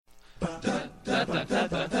Okay,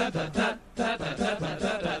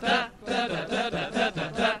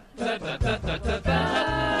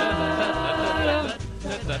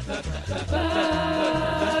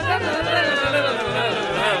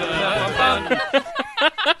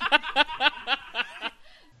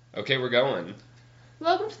 we're going.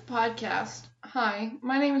 Welcome to the podcast. Hi,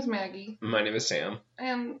 my name is Maggie. My name is Sam.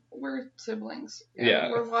 And we're siblings. And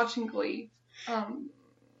Yeah. We're watching Glee.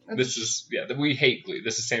 We hate Glee.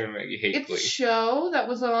 This is Sam and Maggie hate Glee. It's a show that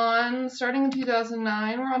was on starting in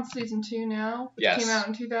 2009. We're on season 2 now, which came out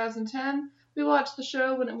in 2010. We watched the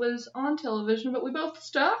show when it was on television, but we both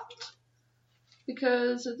stopped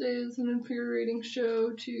because it is an infuriating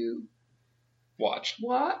show to watch.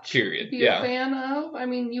 Period. Be a fan of. I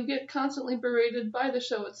mean, you get constantly berated by the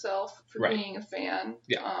show itself for being a fan.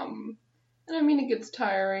 Yeah. And I mean, it gets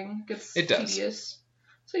tiring. It gets tedious.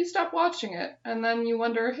 So you stop watching it, and then you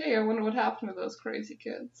wonder, hey, I wonder what happened to those crazy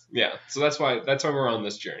kids. Yeah. So that's why we're on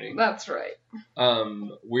this journey. That's right.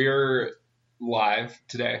 We're live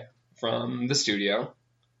today from the studio,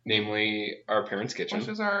 namely our parents' kitchen, which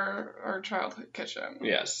is our childhood kitchen.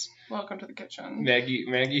 Yes. Welcome to the kitchen.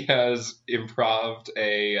 Maggie has improv'd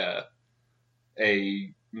a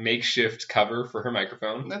makeshift cover for her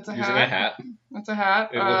microphone. That's a using hat. It's a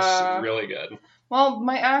hat. It looks really good. Well,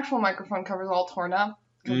 my actual microphone cover is all torn up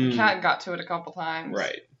because the cat got to it a couple times.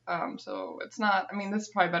 Right. So it's not. I mean, this is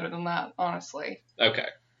probably better than that, honestly. Okay.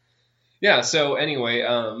 Yeah. So anyway,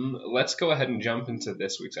 let's go ahead and jump into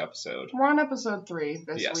this week's episode. We're on episode 3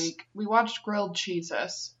 this week. We watched Grilled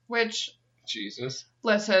Cheesus, which. Jesus.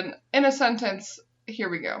 Listen, in a sentence, here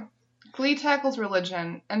we go. Glee tackles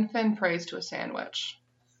religion, and Finn prays to a sandwich.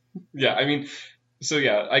 Yeah, I mean, so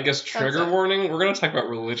yeah, I guess trigger warning. We're gonna talk about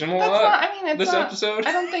religion a lot. Episode.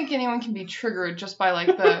 I don't think anyone can be triggered just by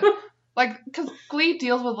because Glee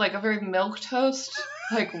deals with a very milquetoast,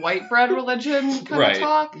 white bread religion kind of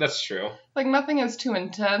talk. That's true. Nothing is too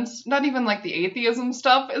intense. Not even the atheism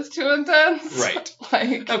stuff is too intense.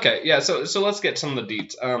 Right. Okay, yeah. So let's get some of the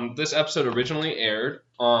deets. This episode originally aired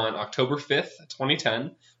on October 5th,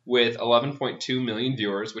 2010. With 11.2 million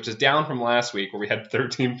viewers, which is down from last week where we had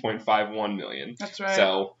 13.51 million. That's right.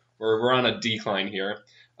 So we're on a decline here.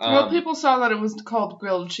 Well, people saw that it was called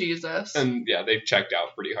Grilled Cheesus. And yeah, they checked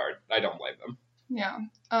out pretty hard. I don't blame them. Yeah.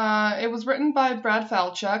 It was written by Brad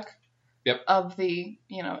Falchuk. Yep. Of the,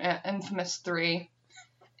 infamous 3.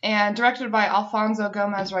 And directed by Alfonso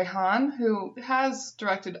Gomez-Rejon, who has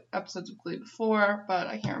directed episodes of Glee before, but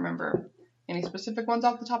I can't remember any specific ones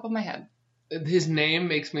off the top of my head. His name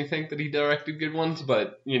makes me think that he directed good ones,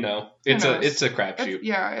 but it's a crapshoot.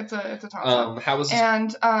 It's a toss-up. How was this?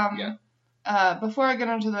 And before I get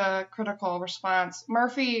into the critical response,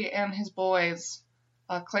 Murphy and his boys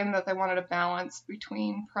claimed that they wanted a balance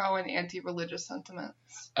between pro and anti-religious sentiments.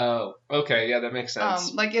 Oh, okay, yeah, that makes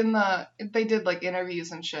sense. They did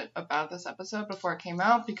interviews and shit about this episode before it came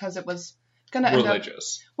out because it was gonna end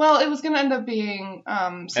religious. It was gonna end up being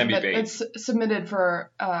submitted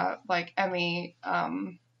for Emmy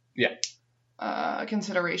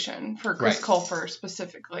consideration for Chris Colfer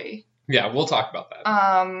specifically. Yeah, we'll talk about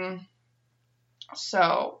that.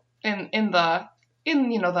 So in the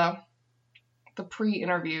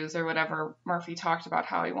pre-interviews or whatever, Murphy talked about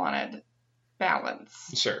how he wanted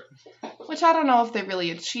balance. Sure. Which I don't know if they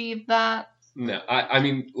really achieved that. No, I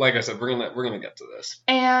mean, like I said, we're gonna get to this.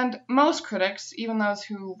 And most critics, even those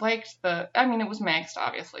who liked it was mixed,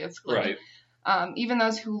 obviously, it's Glee. Right. Even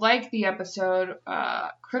those who liked the episode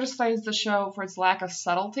criticized the show for its lack of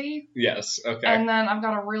subtlety. Yes, okay. And then I've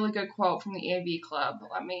got a really good quote from the AV Club.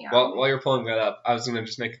 Let me... while you're pulling that up, I was gonna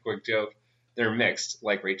just make a quick joke. They're mixed,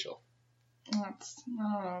 like Rachel. I don't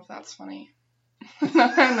know if that's funny.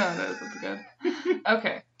 I know it is. It's good.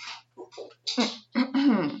 Okay.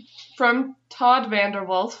 From Todd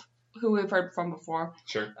Vanderwolf, who we've heard from before,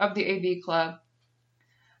 sure, of the AV Club.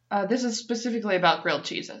 This is specifically about Grilled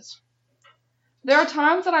Cheesus. There are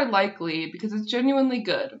times that I like Glee because it's genuinely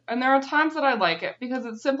good, and there are times that I like it because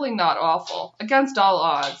it's simply not awful, against all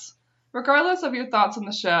odds. Regardless of your thoughts on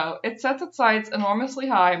the show, it sets its sights enormously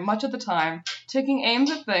high much of the time, taking aims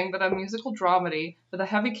at things that a musical dramedy with a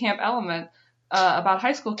heavy camp element about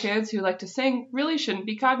high school kids who like to sing really shouldn't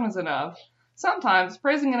be cognizant of. Sometimes,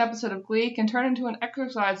 praising an episode of Glee can turn into an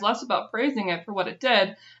exercise less about praising it for what it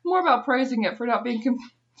did, more about praising it for not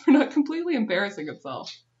completely embarrassing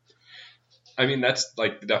itself. I mean, that's the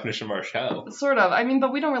definition of our show. Sort of. I mean,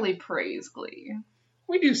 but we don't really praise Glee.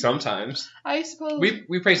 We do sometimes. I suppose.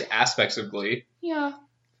 We praise aspects of Glee. Yeah.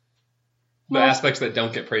 The aspects that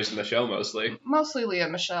don't get praised in the show mostly. Mostly Leah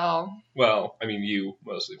Michelle. Well, I mean, you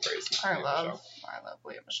mostly praise I Leah love Michelle.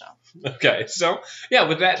 Leah Michelle. Okay, so yeah,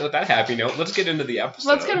 with that happy note, let's get into the episode.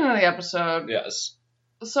 Let's get into the episode. Yes.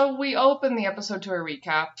 So we open the episode to a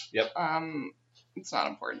recap. Yep. It's not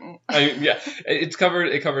important. Yeah, it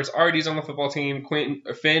covers Artie's on the football team.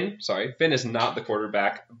 Finn is not the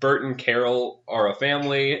quarterback. Bert and Carol are a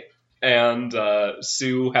family, and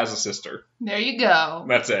Sue has a sister. There you go.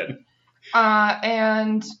 That's it.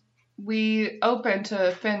 And we open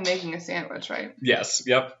to Finn making a sandwich, right? Yes.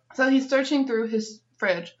 Yep. So he's searching through his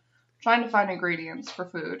fridge, trying to find ingredients for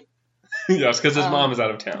food. Yes, because his mom is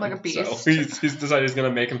out of town. Like a beast. So he's decided he's going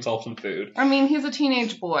to make himself some food. I mean, he's a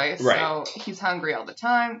teenage boy, so Right. he's hungry all the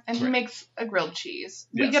time, and he Right. makes a grilled cheese.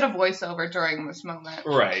 Yes. We get a voiceover during this moment,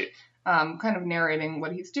 Right. kind of narrating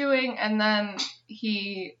what he's doing, and then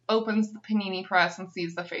he opens the panini press and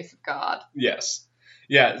sees the face of God. Yes.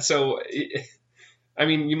 Yeah, so, I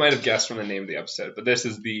mean, you might have guessed from the name of the episode, but this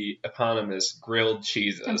is the eponymous grilled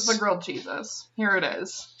cheeses. It's the grilled cheeses. Here it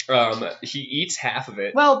is. He eats half of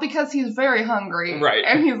it. Well, because he's very hungry. Right.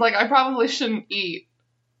 And he's like, I probably shouldn't eat.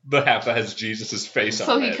 The half that has Jesus' face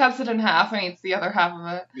So on he it. cuts it in half and eats the other half of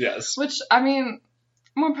it. Yes. Which, I mean,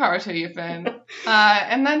 more power to you, Finn.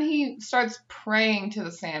 And then he starts praying to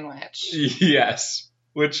the sandwich. Yes.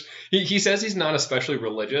 Which, he says he's not especially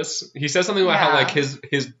religious. He says something about how, Yeah.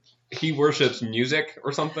 like, he worships music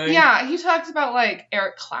or something. Yeah, he talks about, like,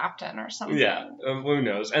 Eric Clapton or something. Yeah, who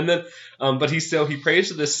knows? And then, but he prays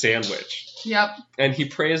to this sandwich. Yep. And he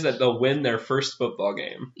prays that they'll win their first football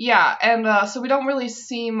game. Yeah, and so we don't really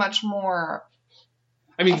see much more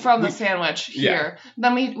from the sandwich here.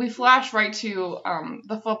 Then we flash right to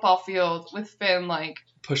the football field with Finn, like,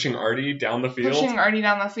 pushing Artie down the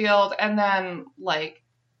field. And then, like,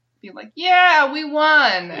 being like, yeah, we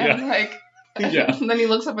won! And, Yeah. like... Yeah. And then he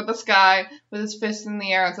looks up at the sky with his fist in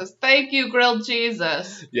the air and says, "Thank you, grilled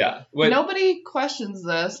Jesus." Yeah. Nobody questions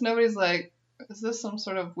this. Nobody's like, is this some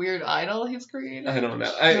sort of weird idol he's created? I don't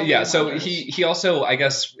know. Yeah, so he also, I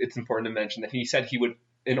guess it's important to mention that he said he would,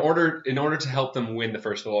 in order to help them win the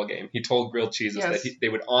first football game, he told grilled cheeses that they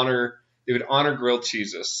would honor grilled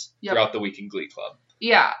cheeses throughout the week in Glee Club.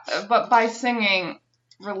 Yeah, but by singing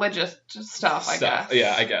religious stuff, I guess.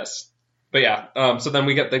 Yeah, I guess. But yeah, so then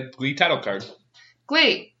we get the Glee title card.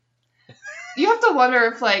 Glee. You have to wonder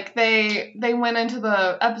if, like, they went into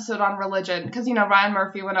the episode on religion, because, you know, Ryan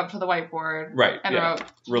Murphy went up to the whiteboard and wrote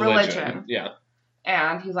religion. Yeah.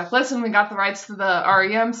 And he's like, listen, we got the rights to the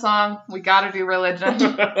REM song. We got to do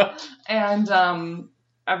religion. And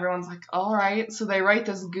everyone's like, all right. So they write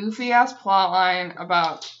this goofy-ass plot line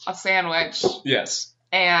about a sandwich. Yes.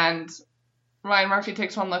 And Ryan Murphy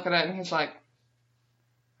takes one look at it, and he's like,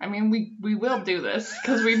 I mean, we will do this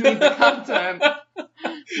because we need the content.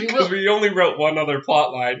 Because we only wrote one other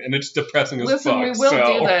plot line, and it's depressing as fuck. Listen, we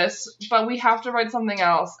will do this, but we have to write something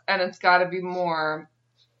else, and it's got to be more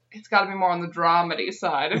on the dramedy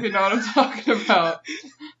side, if you know what I'm talking about.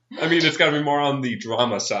 I mean, it's got to be more on the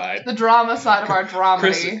drama side. The drama side of our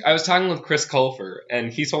dramedy. I was talking with Chris Colfer,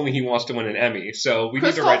 and he told me he wants to win an Emmy, so we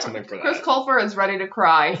need to write something for that. Chris Colfer is ready to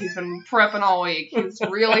cry. He's been prepping all week. He's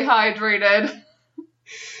really hydrated.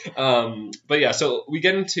 But yeah, so we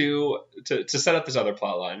get into, to set up this other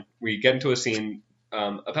plot line, we get into a scene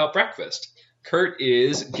about breakfast. Kurt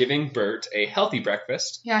is giving Bert a healthy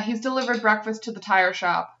breakfast. Yeah, he's delivered breakfast to the tire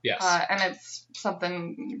shop. Yes. And it's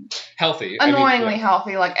something healthy. Annoyingly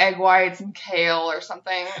healthy, like egg whites and kale or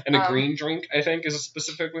something. And a green drink, I think, is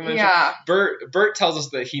specifically mentioned. Yeah. Bert tells us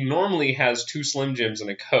that he normally has 2 Slim Jims and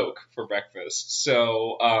a Coke for breakfast.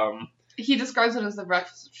 So, he describes it as the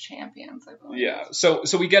breakfast of champions, I believe. Yeah, so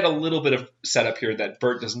we get a little bit of setup here that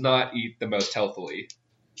Bert does not eat the most healthily.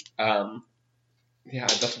 Yeah,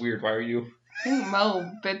 that's weird. Why are you... I think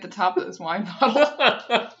Mo bit the top of this wine bottle.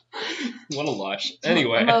 What a lush.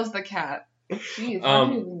 Anyway. Mo's the cat. Jeez,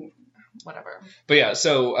 whatever. But yeah,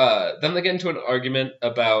 so then they get into an argument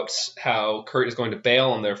about how Kurt is going to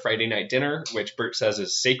bail on their Friday night dinner, which Bert says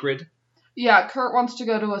is sacred. Yeah, Kurt wants to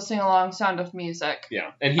go to a sing-along Sound of Music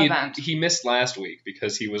event. He missed last week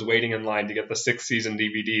because he was waiting in line to get the 6th season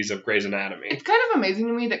DVDs of Grey's Anatomy. It's kind of amazing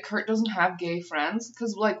to me that Kurt doesn't have gay friends,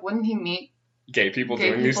 because, like, wouldn't he meet gay people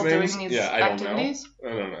doing these things? Activities? I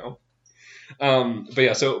don't know. But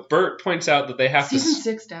yeah, so Bert points out that they have Season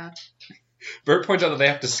 6, Dad. Bert points out that they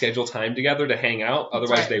have to schedule time together to hang out,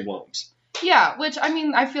 otherwise they won't. Yeah, which, I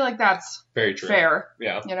mean, I feel like that's very true. Fair.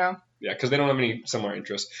 Yeah. You know? Yeah, because they don't have any similar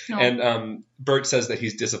interests. No. And Bert says that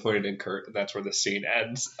he's disappointed in Kurt. That's where the scene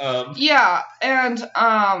ends. Yeah, and...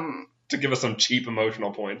 to give us some cheap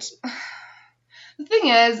emotional points. The thing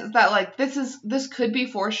is that, like, this could be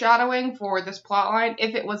foreshadowing for this plotline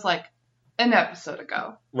if it was, like, an episode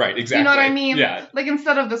ago. Right, exactly. You know what I mean? Yeah. Like,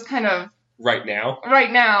 instead of this kind of... Right now,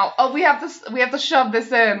 oh, we have to shove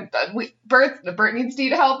this in. Bert needs to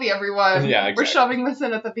eat healthy, everyone. Yeah, exactly. We're shoving this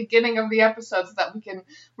in at the beginning of the episode so that we can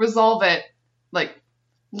resolve it, like,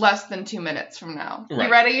 less than 2 minutes from now. Right.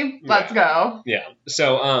 You ready? Let's go. Yeah.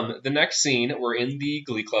 So, the next scene, we're in the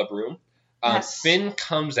Glee Club room. Yes. Finn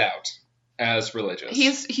comes out as religious.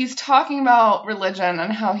 He's talking about religion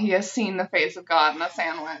and how he has seen the face of God in a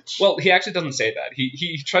sandwich. Well, he actually doesn't say that.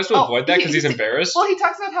 He tries to avoid that because he's embarrassed. Well, he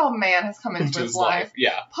talks about how a man has come into his life.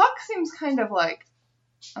 Yeah. Puck seems kind of like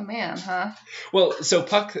a man, huh? Well, so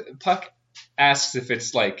Puck asks if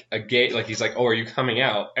it's like a gay, like he's like, oh, are you coming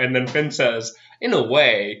out? And then Finn says, in a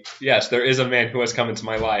way, yes, there is a man who has come into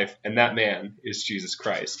my life, and that man is Jesus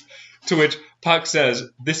Christ. To which Puck says,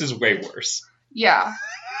 this is way worse. Yeah.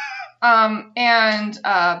 I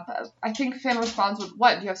think Finn responds with,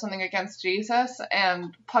 what, do you have something against Jesus?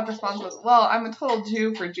 And Puck responds with, well, I'm a total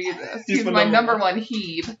Jew for Jesus. He's my number one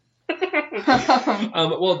heeb.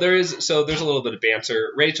 Well, there's a little bit of banter.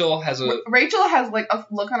 Rachel has like a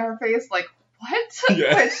look on her face like, what?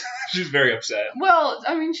 Yeah. She's very upset. Well,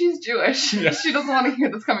 I mean, she's Jewish. Yeah. She doesn't want to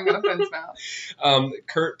hear this coming out of Finn's mouth.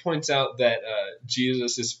 Kurt points out that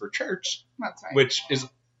Jesus is for church. That's right. Which is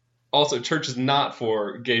also, church is not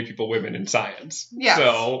for gay people, women, and science. Yes.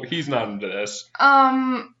 So he's not into this.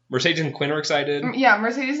 Mercedes and Quinn are excited. Yeah,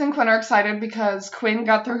 Mercedes and Quinn are excited because Quinn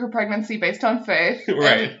got through her pregnancy based on faith.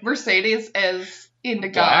 Right. And Mercedes is into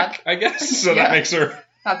Black, God. I guess. So Yeah. that makes her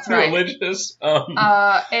That's right. religious.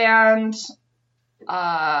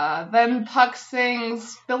 Then Puck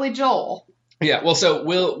sings Billy Joel. Yeah, well, so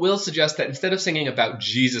we'll suggest that instead of singing about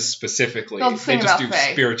Jesus specifically, They'll they sing just about do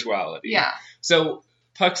faith. spirituality. Yeah. So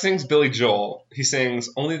Puck sings Billy Joel. He sings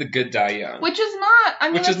Only the Good Die Young. Which is not, I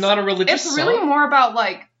mean, Which is not a religious It's song. really more about,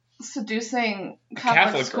 like, seducing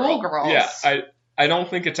Catholic schoolgirls. Yeah, I don't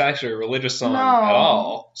think it's actually a religious song No. at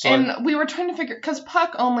all. So And we were trying to figure, because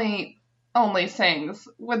Puck only sings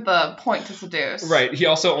with the point to seduce. right, he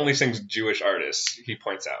also only sings Jewish artists, he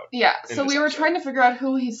points out. Yeah, in so this we were episode. trying to figure out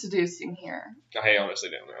who he's seducing here. I honestly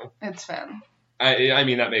don't know. It's Finn. I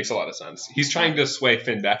mean, that makes a lot of sense. He's trying to sway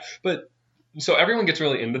Finn back. But, so everyone gets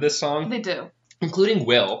really into this song, They do. including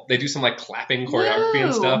Will. They do some, like, clapping choreography and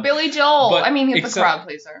Woo! stuff. Billy Joel. But I mean, he's the except- crowd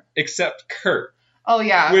pleaser. Except Kurt. Oh,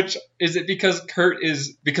 yeah. Which, is it because Kurt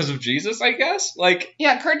is because of Jesus, I guess? Like,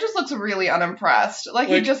 Yeah, Kurt just looks really unimpressed. Like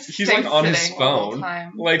he just he's, stays like, on his sitting the whole phone.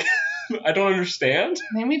 time. Like, I don't understand.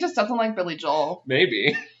 Maybe he just doesn't like Billy Joel.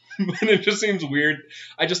 Maybe. But it just seems weird.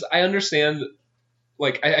 I understand,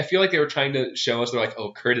 like, I feel like they were trying to show us, they're like,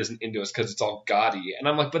 oh, Kurt isn't into us because it's all gaudy. And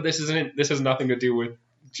I'm like, but this has nothing to do with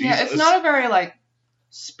Jesus. Yeah, it's not a very, like,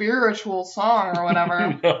 spiritual song or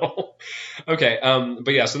whatever. No. Okay,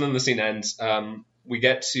 but yeah, so then the scene ends. We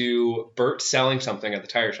get to Bert selling something at the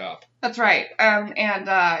tire shop. That's right.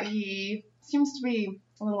 And he seems to be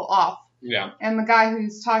a little off. Yeah. And the guy who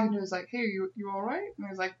he's talking to is like, hey, you all right? And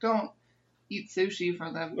he's like, don't eat sushi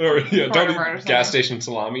for the Or, yeah, don't Or eat something. gas station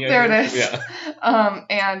salami. I There think. it is.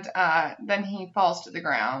 Yeah. Then he falls to the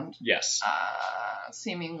ground, Yes.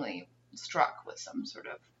 seemingly struck with some sort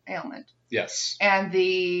of ailment. Yes. And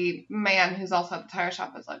the man who's also at the tire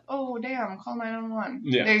shop is like, oh, damn, call 911.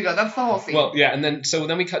 Yeah. There you go. That's the whole scene. Well, yeah, and then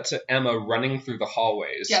we cut to Emma running through the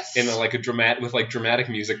hallways. Yes. In a dramatic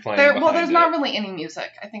music playing. There's behind not it. really any music.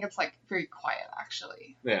 I think it's, like, very quiet,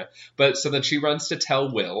 actually. Yeah. But so then she runs to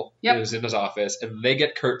tell Will, Yep. who's in his office, and they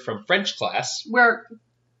get Kurt from French class. Where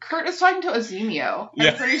Kurt is talking to Azimio,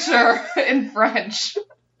 Yeah. I'm pretty sure, in French.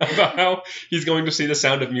 About how he's going to see the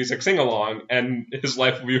Sound of Music sing along, and his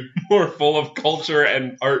life will be more full of culture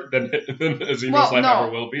and art than Azimio's life ever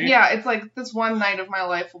will be. Yeah, it's like, this one night of my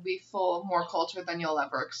life will be full of more culture than you'll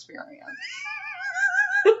ever experience.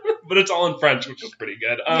 But it's all in French, which is pretty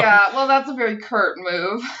good. Yeah, well, that's a very Kurt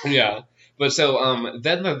move. Yeah. But so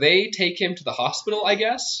then they take him to the hospital, I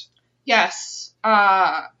guess, Yes.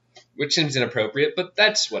 which seems inappropriate, but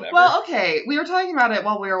that's whatever. Well, okay, we were talking about it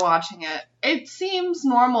while we were watching it. It seems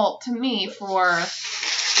normal to me for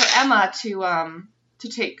Emma to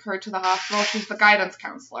take her to the hospital. She's the guidance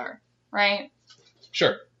counselor, right?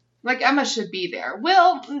 Sure. Like, Emma should be there.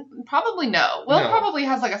 Will, probably no. Will No. probably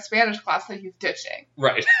has, like, a Spanish class that he's ditching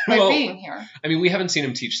Right. by Well, being here. I mean, we haven't seen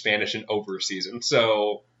him teach Spanish in over a season,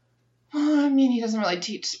 so I mean, he doesn't really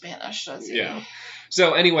teach Spanish, does he? Yeah.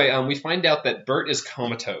 So anyway, we find out that Bert is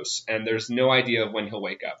comatose, and there's no idea of when he'll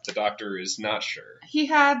wake up. The doctor is not sure. He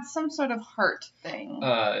had some sort of heart thing.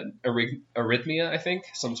 Arrhythmia, I think,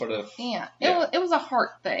 some sort of. Yeah. Yeah. It was a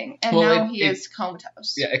heart thing, and Well, now he is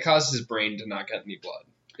comatose. Yeah, it causes his brain to not get any blood.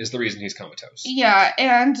 Is the reason he's comatose. Yeah,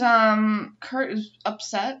 and Kurt is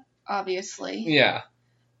upset, obviously. Yeah.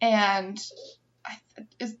 And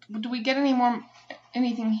do we get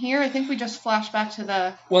anything here? I think we just flash back to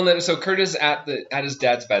the. Well, no, so Kurt is at his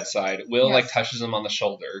dad's bedside. Will Yes. touches him on the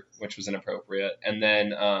shoulder, which was inappropriate, and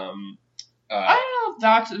then I don't know if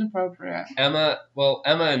that's inappropriate. Emma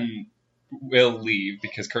and Will leave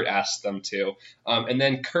because Kurt asked them to, and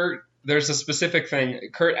then there's a specific thing.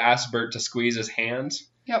 Kurt asked Bert to squeeze his hand.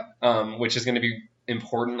 Yep. Which is going to be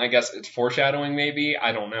important, I guess. It's foreshadowing, maybe.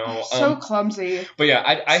 I don't know. So clumsy. But yeah,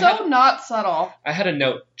 I not subtle. I had a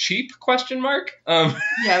note. Cheap? ?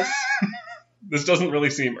 Yes. This doesn't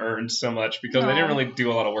really seem earned so much because they didn't really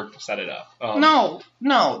do a lot of work to set it up. No.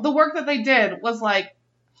 The work that they did was like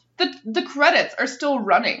the credits are still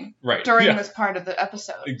running Right. during this part of the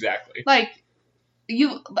episode. Exactly. Like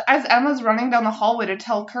as Emma's running down the hallway to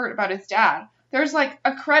tell Kurt about his dad, there's like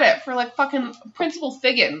a credit for like fucking Principal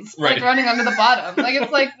Figgins like Right. running under the bottom. Like it's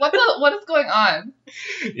like what is going on?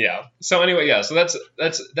 Yeah. So anyway, yeah. So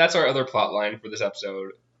that's our other plot line for this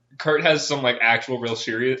episode. Kurt has some like actual real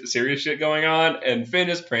serious shit going on, and Finn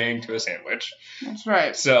is praying to a sandwich. That's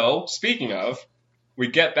right. So speaking of, we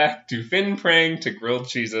get back to Finn praying to grilled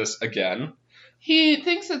cheeses again. He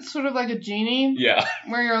thinks it's sort of like a genie Yeah.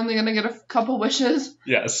 where you're only gonna get a couple wishes.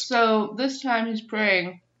 Yes. So this time he's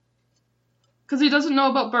praying because he doesn't know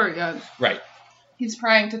about Bert yet. Right. He's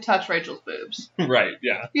praying to touch Rachel's boobs. Right.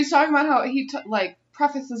 Yeah. He's talking about how he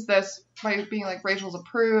prefaces this by being like Rachel's a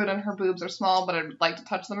prude and her boobs are small, but I'd like to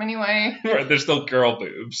touch them anyway. Right. They're still girl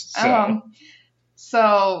boobs. So.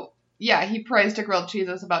 So yeah, he prays to grilled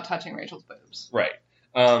cheeses about touching Rachel's boobs. Right.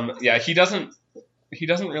 Yeah. He doesn't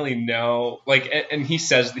really know. Like, and he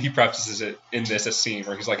prefaces it in this a scene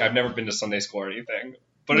where he's like, I've never been to Sunday school or anything,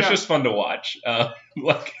 but it's just fun to watch.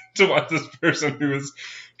 Like to watch this person who is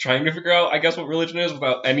trying to figure out, I guess, what religion is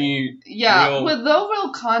without any. With no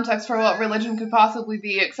real context for what religion could possibly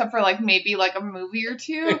be, except for like maybe like a movie or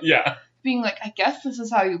two. Yeah. Being like, I guess this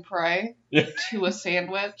is how you pray to a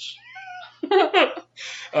sandwich.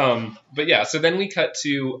 But yeah, so then we cut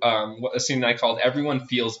to a scene I called "Everyone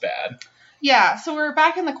Feels Bad." Yeah, so we're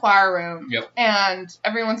back in the choir room. Yep. And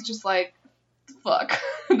everyone's just like, fuck,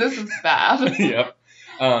 this is bad. Yep.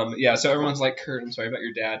 Yeah, so everyone's like, Kurt, I'm sorry about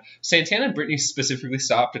your dad. Santana and Brittany specifically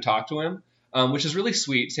stopped to talk to him, which is really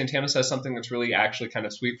sweet. Santana says something that's really actually kind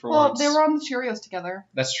of sweet for once. Well, they were on the Cheerios together.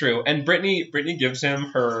 That's true. And Brittany gives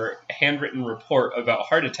him her handwritten report about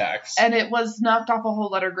heart attacks. And it was knocked off a whole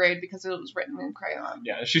letter grade because it was written in crayon.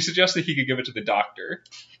 Yeah, she suggested he could give it to the doctor.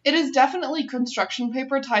 It is definitely construction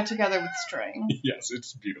paper tied together with string. Yes,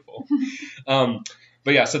 it's beautiful.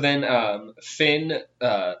 But yeah, so then Finn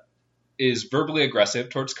is verbally aggressive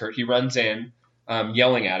towards Kurt. He runs in,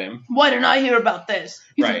 yelling at him. Why didn't I hear about this?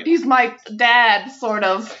 He's my dad, sort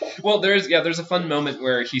of. Well, there's a fun moment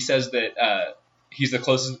where he says that he's the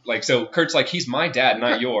closest, like, so Kurt's like, he's my dad,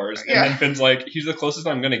 not yours. And then Finn's like, he's the closest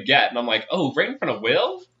I'm going to get. And I'm like, oh, right in front of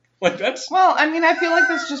Will? Like, that's... Well, I mean, I feel like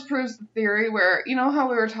this just proves the theory where, you know how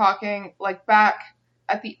we were talking, like, back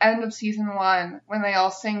at the end of season 1, when they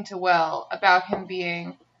all sing to Will about him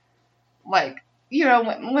being, like, you know,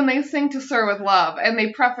 when they sing to Sir with Love, and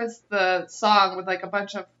they preface the song with, like, a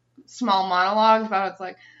bunch of small monologues about it's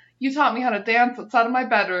like, you taught me how to dance outside of my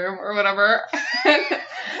bedroom, or whatever.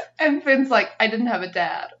 And Finn's like, I didn't have a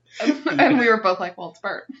dad. And we were both like, well, it's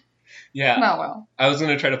Bert. Yeah. Not Will. I was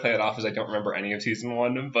going to try to play it off as I don't remember any of season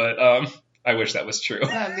 1, but I wish that was true.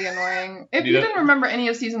 That'd be annoying. If you didn't remember any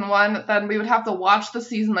of season 1, then we would have to watch the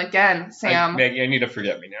season again, Sam. Maggie, I need to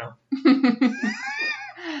forget me now.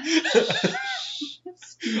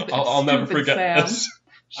 I'll never forget Sam. this.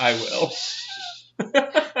 I will.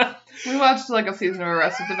 We watched like a season of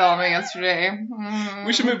Arrested Development yesterday.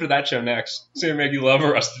 We should move to that show next. Sam and Maggie love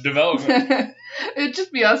Arrested Development. It'd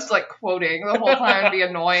just be us like quoting the whole time. It'd be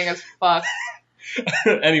annoying as fuck.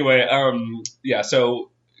 Anyway, yeah, so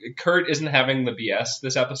Kurt isn't having the BS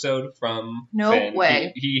this episode from Finn.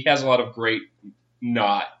 Way. He has a lot of great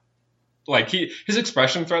his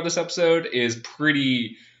expression throughout this episode is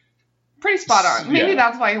pretty spot on. Maybe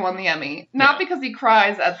that's why he won the Emmy. Not because he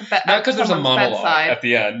cries at the not because there's a monologue bedside. at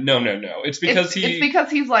the end. No. It's because it's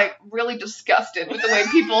because he's like really disgusted with the way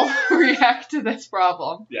people react to this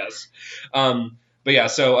problem. Yes. But yeah,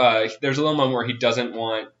 so there's a little moment where he doesn't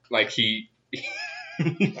want, like, he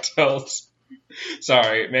tells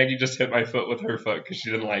Sorry, Maggie just hit my foot with her foot because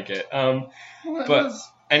she didn't like it. Well, it But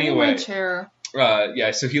was anyway, my chair.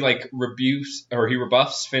 yeah, so he like he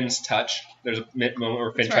rebuffs Finn's touch. There's a moment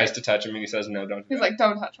where Finn That's tries right. to touch him and he says, no, don't do He's that. like,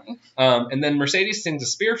 don't touch me. And then Mercedes sings a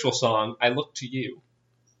spiritual song, I Look to You.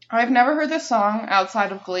 I've never heard this song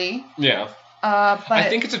outside of Glee. Yeah. But I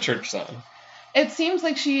think it's a church song. it seems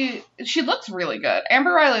like she looks really good.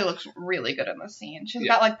 Amber Riley looks really good in this scene. She's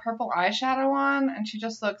got like purple eyeshadow on, and she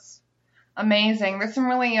just looks amazing. There's some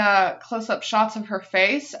really close-up shots of her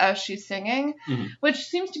face as she's singing, which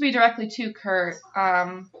seems to be directly to Kurt.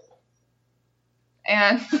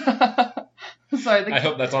 And sorry, I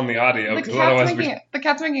hope that's on the audio. The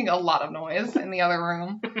cat's making a lot of noise in the other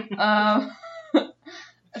room.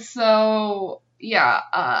 So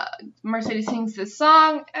yeah, Mercedes sings this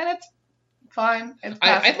song, and it's fine. It's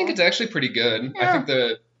I think it's actually pretty good. Yeah.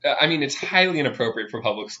 I think it's highly inappropriate for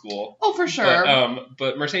public school. Oh, for sure.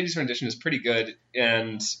 But Mercedes' rendition is pretty good,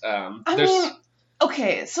 and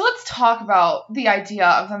okay, so let's talk about the idea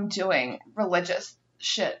of them doing religious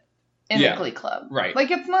shit in the Glee Club. Right.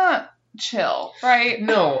 Like, it's not chill, right?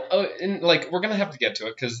 No, and like we're gonna have to get to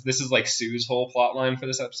it because this is like Sue's whole plot line for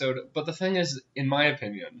this episode. But the thing is, in my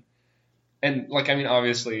opinion, and like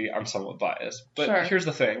obviously I'm somewhat biased, but Sure. Here's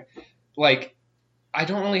the thing, like I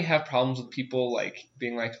don't really have problems with people like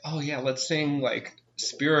being like, oh yeah, let's sing like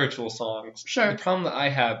spiritual songs. Sure. The problem that I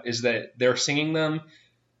have is that they're singing them.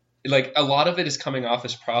 Like, a lot of it is coming off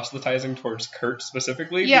as proselytizing towards Kurt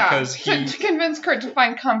specifically. Yeah, Because to convince Kurt to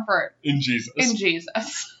find comfort in Jesus. in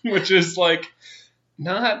Jesus. Which is, like,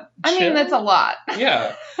 not I mean, chill. that's a lot.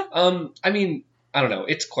 Yeah. I mean, I don't know.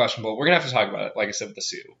 It's questionable. We're going to have to talk about it, like I said, with the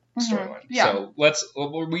Sue storyline. Yeah. So,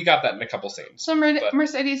 we got that in a couple scenes. So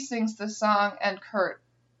Mercedes sings this song, and Kurt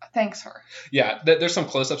thanks her. Yeah, there's some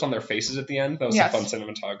close-ups on their faces at the end. That was Yes. some fun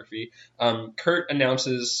cinematography. Kurt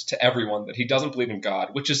announces to everyone that he doesn't believe in God,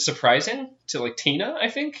 which is surprising to, like, Tina, I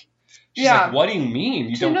think. She's like, what do you mean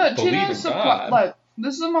you don't believe in God? Like,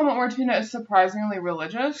 this is a moment where Tina is surprisingly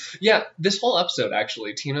religious. Yeah, this whole episode,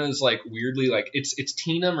 actually, Tina is, like, weirdly, like, it's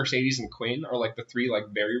Tina, Mercedes, and Quinn are, like, the three, like,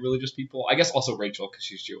 very religious people. I guess also Rachel, because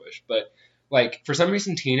she's Jewish. But, like, for some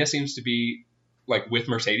reason, Tina seems to be, like, with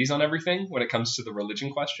Mercedes on everything when it comes to the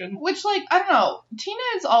religion question. Which, like, I don't know. Tina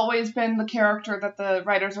has always been the character that the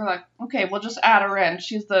writers are like, okay, we'll just add her in.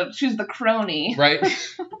 She's the crony. Right?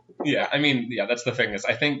 Yeah, I mean, yeah, that's the thing is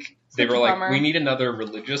I think they were like, we need another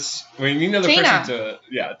person to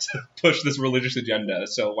push this religious agenda,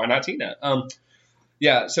 so why not Tina?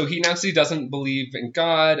 Yeah, so he announced he doesn't believe in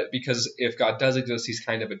God because if God does exist, he's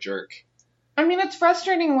kind of a jerk. I mean, it's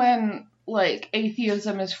frustrating when, like,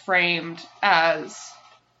 atheism is framed as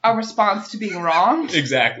a response to being wronged.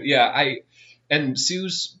 Exactly, yeah, and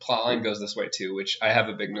Sue's plotline goes this way too, which I have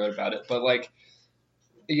a big note about it, but, like,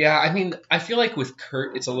 yeah, I mean, I feel like with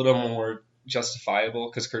Kurt, it's a little more justifiable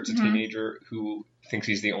because Kurt's a teenager who thinks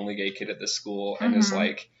he's the only gay kid at this school and is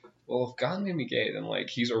like, well, if God made me gay, then, like,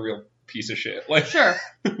 he's a real piece of shit. Like, sure.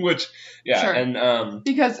 Which, yeah, sure. And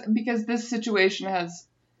because this situation has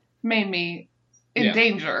made me in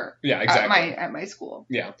danger. Yeah, exactly. At my school.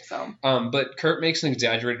 Yeah. So. But Kurt makes an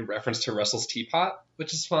exaggerated reference to Russell's teapot,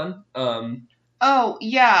 which is fun. Oh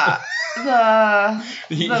yeah, the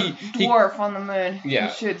dwarf on the moon who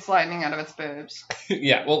shoots lightning out of its boobs.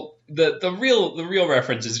 Yeah, well, the real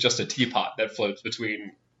reference is just a teapot that floats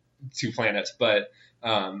between two planets, but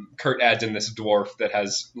Kurt adds in this dwarf that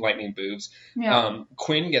has lightning boobs. Yeah.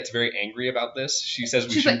 Quinn gets very angry about this. She says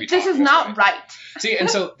we shouldn't be talking this is not right. See, and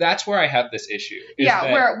so that's where I have this issue.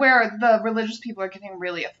 Where the religious people are getting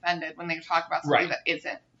really offended when they talk about something that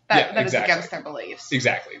isn't. That is against their beliefs.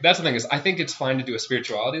 Exactly. That's the thing is, I think it's fine to do a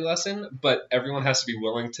spirituality lesson, but everyone has to be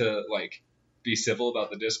willing to, like, be civil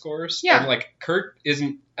about the discourse. Yeah. And, like, Kurt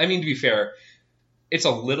isn't, I mean, to be fair, it's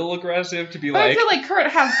a little aggressive to be but I feel like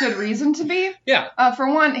Kurt has good reason to be. Yeah.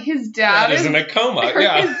 For one, his dad is in a coma.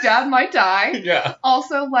 Yeah. His dad might die. Yeah.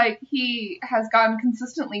 Also, like, he has gotten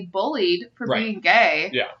consistently bullied for being gay.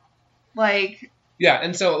 Yeah. Like... Yeah,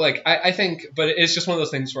 and so, like, I think, but it's just one of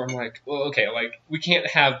those things where I'm like, well, okay, like, we can't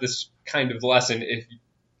have this kind of lesson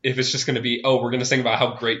if it's just going to be, oh, we're going to sing about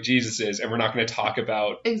how great Jesus is, and we're not going to talk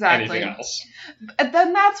about anything else.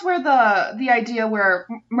 Then that's where the idea where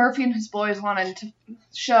Murphy and his boys wanted to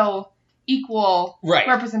show equal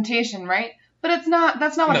representation, right? But that's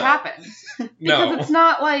not what happens. Because it's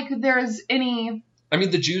not like there's any... I mean,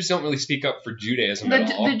 the Jews don't really speak up for Judaism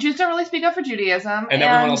at all. The Jews don't really speak up for Judaism. And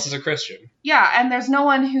everyone else is a Christian. Yeah, and there's no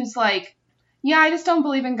one who's like, yeah, I just don't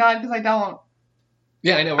believe in God because I don't.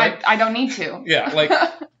 Yeah, I know, right? I don't need to. Yeah, like,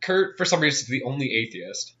 Kurt, for some reason, is the only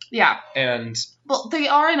atheist. Yeah. And... Well, they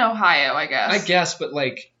are in Ohio, I guess. I guess, but,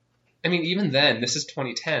 like, I mean, even then, this is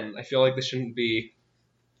 2010. I feel like this shouldn't be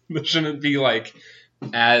like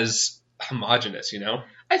as homogenous, you know?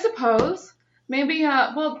 I suppose. Maybe,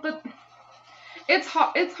 but it's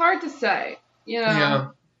hard to say, you know? Yeah.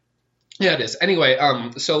 Yeah, it is. Anyway,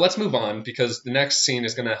 so let's move on because the next scene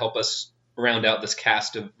is going to help us round out this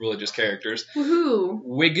cast of religious characters. Woohoo!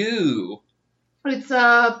 Wigoo! It's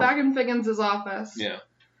back in Figgins' office. Yeah.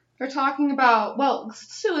 They're talking about, well,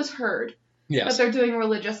 Sue has heard that Yes. they're doing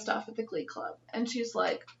religious stuff at the Glee Club, and she's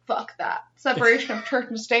like, fuck that. Separation of church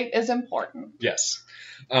and state is important. Yes.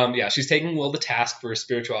 Yeah, she's taking Will to task for a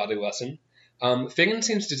spirituality lesson. Figgins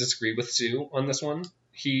seems to disagree with Sue on this one.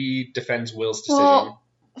 He defends Will's decision. Well,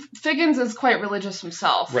 Figgins is quite religious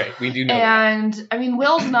himself. Right, we do know that. And, I mean,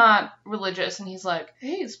 Will's not religious, and he's like,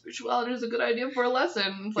 hey, spirituality is a good idea for a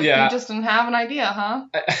lesson. It's like, Yeah. you just didn't have an idea, huh?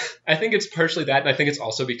 I think it's partially that, and I think it's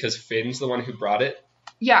also because Finn's the one who brought it,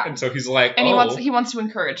 Yeah. and so he's like, And oh. he wants to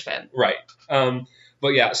encourage Finn. Right.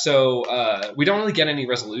 But yeah, so we don't really get any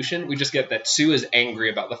resolution. We just get that Sue is angry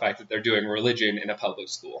about the fact that they're doing religion in a public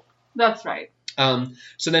school. That's right.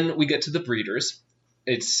 So then we get to the breeders.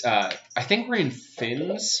 It's, I think we're in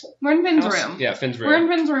Finn's We're in Finn's house. room. Yeah, Finn's room. We're in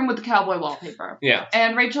Finn's room with the cowboy wallpaper. Yeah.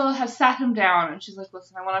 And Rachel has sat him down, and she's like,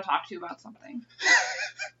 listen, I want to talk to you about something.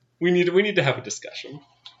 We need to have a discussion.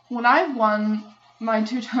 When I've won my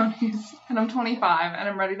 2 Tonys, and I'm 25, and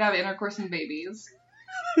I'm ready to have intercourse and babies,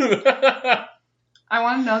 I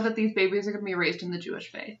want to know that these babies are going to be raised in the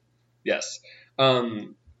Jewish faith. Yes.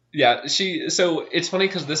 Yeah, so it's funny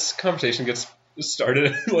because this conversation gets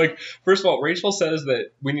started, like, first of all, Rachel says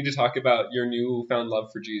that we need to talk about your newfound love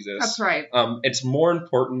for Jesus. That's right. It's more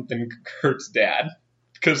important than Kurt's dad,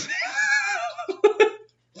 because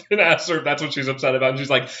Finn asks her if that's what she's upset about, and she's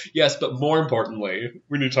like, yes, but more importantly,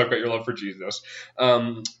 we need to talk about your love for Jesus.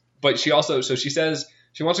 But she also, so she says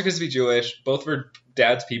she wants her kids to be Jewish, both of her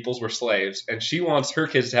dad's peoples were slaves, and she wants her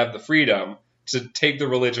kids to have the freedom to take the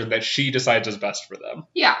religion that she decides is best for them.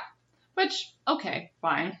 Yeah. Which, okay,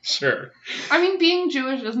 fine. Sure. I mean, being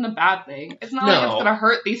Jewish isn't a bad thing. It's not No. like it's going to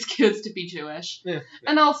hurt these kids to be Jewish. Yeah.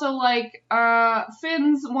 And also, like,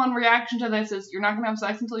 Finn's one reaction to this is, you're not going to have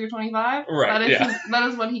sex until you're 25? Right, yeah. That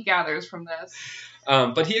is what he gathers from this.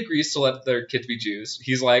 But he agrees to let their kids be Jews.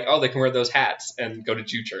 He's like, oh, they can wear those hats and go to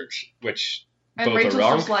Jew church, which And both Rachel's are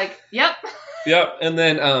wrong. just like, yep. Yep. And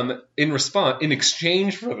then in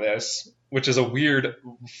exchange for this, which is a weird,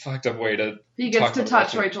 fucked up way to He gets talk to about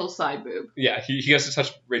touch religion. Rachel's side boob. Yeah, he gets to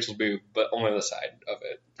touch Rachel's boob, but only the side of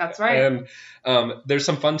it. That's right. And there's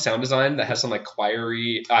some fun sound design that has some like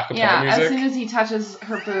choiry acapella Yeah, music. as soon as he touches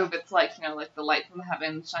her boob, it's like, you know, like the light from the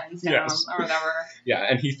heaven shines down Yes. or whatever. Yeah,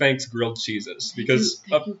 and he thanks grilled cheeses because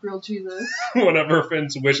Thank you, grilled cheeses. whenever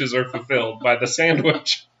Finn's wishes are fulfilled by the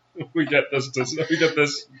sandwich, we get this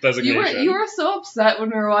designation. You were so upset when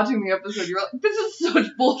we were watching the episode. You were like, this is such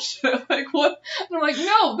bullshit. Like, what? And I'm like,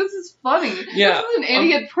 no, this is funny. Yeah, This is an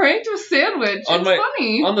idiot prank to a sandwich. It's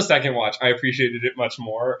funny. On the second watch, I appreciated it much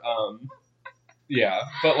more. Yeah,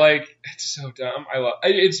 but like, it's so dumb.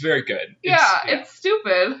 It's very good. It's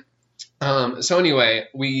stupid. So anyway,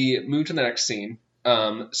 we move to the next scene.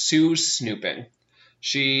 Sue's snooping.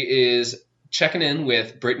 She is checking in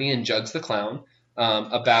with Brittany and Jugs the Clown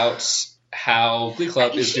about how Glee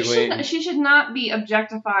Club is doing. She should not be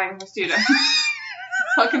objectifying her students.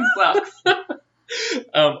 Fucking sucks.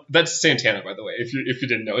 That's Santana, by the way. If you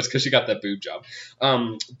didn't know, it's because she got that boob job.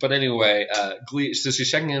 But anyway, Glee. So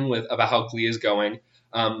she's checking in about how Glee is going.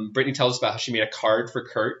 Brittany tells us about how she made a card for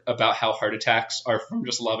Kurt about how heart attacks are from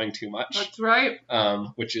just loving too much. That's right.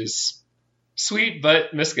 Which is sweet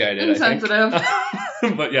but misguided. Insensitive. I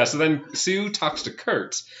think. But yeah, so then Sue talks to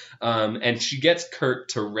Kurt, and she gets Kurt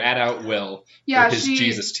to rat out Will for his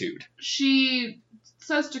Jesus-tude. She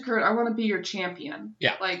says to Kurt, "I want to be your champion."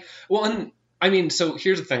 Yeah. Like. Well, and I mean, so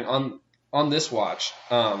here's the thing on this watch.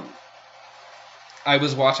 I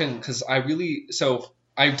was watching because I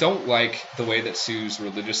don't like the way that Sue's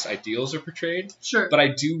religious ideals are portrayed. Sure. But I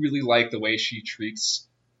do really like the way she treats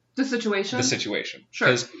the situation. Sure.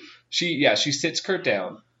 Because she sits Kurt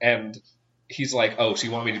down and he's like, oh, so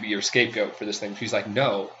you want me to be your scapegoat for this thing? She's like,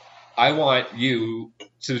 no, I want you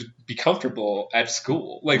to be comfortable at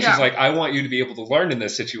school. Like, she's like, I want you to be able to learn in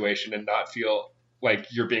this situation and not feel like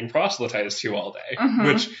you're being proselytized to all day,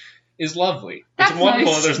 which is lovely. That's it's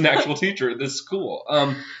wonderful nice. that there's an actual teacher at this school.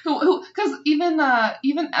 Because even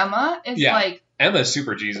Emma is like... Emma's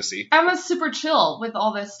super Jesus-y. Emma's super chill with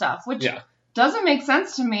all this stuff, which doesn't make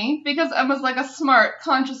sense to me because Emma's like a smart,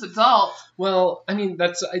 conscious adult. Well, I mean,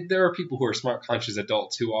 there are people who are smart, conscious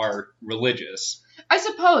adults who are religious. I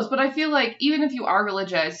suppose, but I feel like even if you are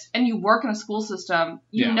religious and you work in a school system,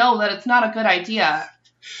 you know that it's not a good idea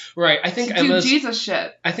Right. I think to do Emma's Jesus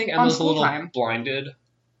shit. a school little time. blinded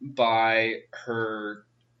by her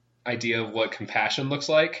idea of what compassion looks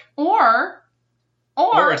like. Or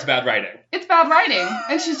It's bad writing. It's bad writing,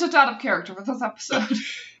 and she's just out of character for this episode.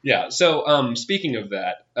 Yeah. So, speaking of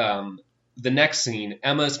that, the next scene,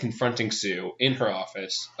 Emma's confronting Sue in her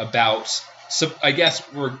office about. So I guess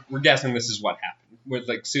we're guessing this is what happened. Where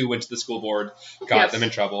like Sue went to the school board, got them in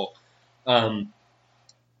trouble.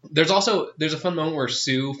 There's a fun moment where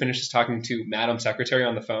Sue finishes talking to Madam Secretary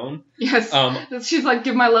on the phone. Yes. She's like,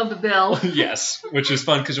 "Give my love to Bill." Yes, which is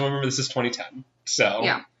fun because you remember this is 2010. So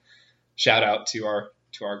yeah. Shout out to our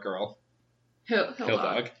girl. Hill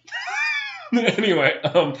Dog. Anyway,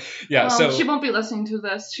 yeah. So she won't be listening to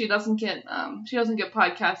this. She doesn't get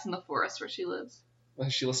podcasts in the forest where she lives. Well,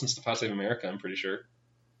 she listens to Pod Save America, I'm pretty sure.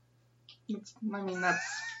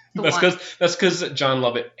 That's because John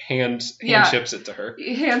Lovett hand ships it to her.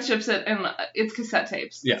 He hand ships it, and it's cassette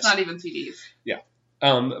tapes. Yes. It's not even CDs. Yeah.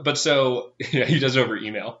 But so he does it over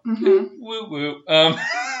email. Mm-hmm. Woo woo.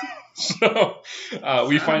 So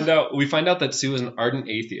we find out that Sue is an ardent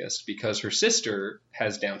atheist because her sister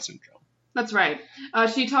has Down syndrome. That's right.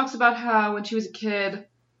 She talks about how when she was a kid,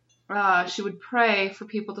 she would pray for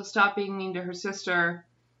people to stop being mean to her sister,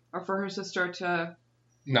 or for her sister to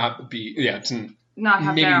not have Downs.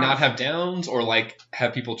 Not have Downs, or like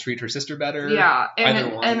have people treat her sister better. Yeah,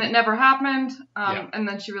 and it never happened. And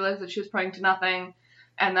then she realized that she was praying to nothing,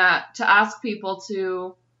 and that to ask people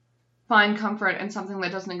to find comfort in something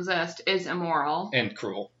that doesn't exist is immoral and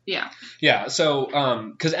cruel. Yeah. Yeah.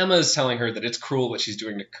 So, because Emma's telling her that it's cruel what she's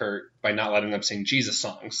doing to Kurt by not letting them sing Jesus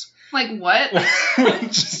songs. Like what?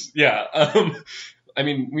 Yeah. I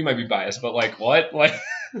mean, we might be biased, but like what? Like.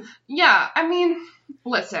 Yeah. I mean,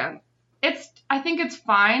 listen. I think it's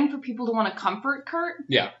fine for people to want to comfort Kurt.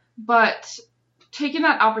 Yeah. But taking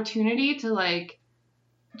that opportunity to like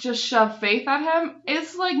just shove faith at him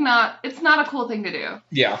is like it's not a cool thing to do.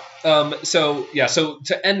 Yeah. So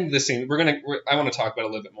to end this scene, I want to talk about it a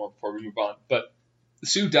little bit more before we move on. But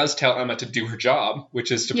Sue does tell Emma to do her job,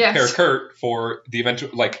 which is to prepare Kurt for the eventual,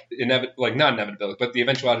 not inevitability, but the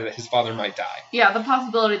eventuality that his father might die. Yeah, the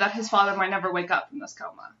possibility that his father might never wake up from this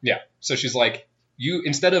coma. Yeah. So she's like, you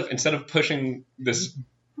instead of pushing this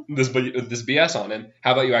BS on him,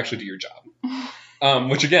 how about you actually do your job?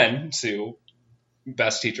 Which again, Sue,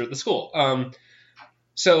 best teacher at the school.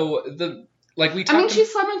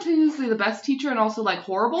 She's simultaneously the best teacher and also like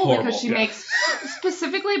horrible because she makes,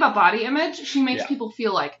 specifically about body image, she makes people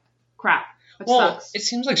feel like crap. Which sucks. It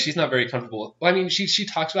seems like she's not very comfortable. I mean, she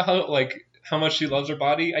talks about how much she loves her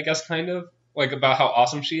body, I guess, kind of like about how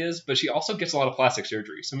awesome she is, but she also gets a lot of plastic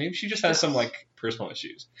surgery, so maybe she just has some like personal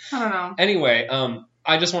issues. I don't know. Anyway,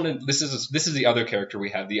 I just wanted this is the other character we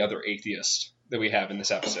have, the other atheist that we have in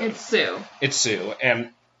this episode. It's Sue, and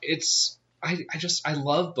I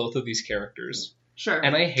love both of these characters. Sure.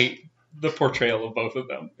 And I hate the portrayal of both of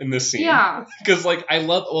them in this scene. Yeah. Because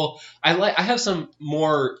I have some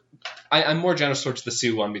more. I'm more generous towards the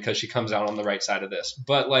Sue one because she comes out on the right side of this.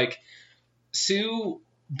 But like Sue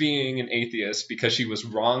being an atheist because she was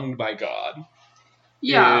wronged by God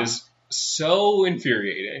is so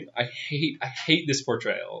infuriating. I hate this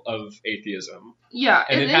portrayal of atheism. Yeah.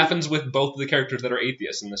 And it happens with both of the characters that are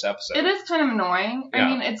atheists in this episode. It is kind of annoying. Yeah. I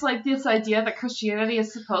mean, it's like this idea that Christianity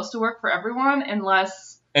is supposed to work for everyone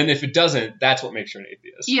unless... And if it doesn't, that's what makes you an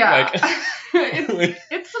atheist. Yeah.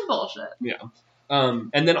 It's some bullshit. Yeah.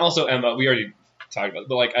 And then also Emma, we already talked about it,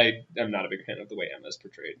 but like I am not a big fan of the way Emma is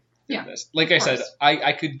portrayed in this. Like I said,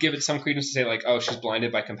 I could give it some credence to say like, oh, she's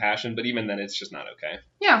blinded by compassion, but even then it's just not okay.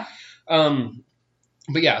 Yeah.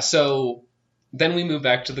 But yeah, so then we move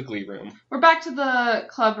back to the Glee room. We're back to the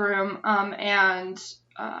club room, and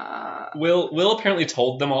Will apparently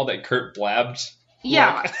told them all that Kurt blabbed.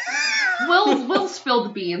 Yeah. Will spilled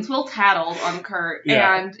the beans. Will tattled on Kurt,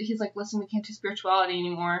 and he's like, "Listen, we can't do spirituality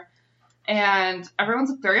anymore." And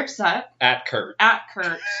everyone's very upset at Kurt,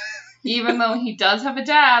 even though he does have a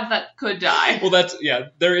dad that could die. Well,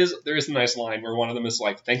 there is a nice line where one of them is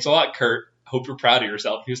like, "Thanks a lot, Kurt. Hope you're proud of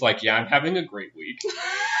yourself." He's like, "Yeah, I'm having a great week."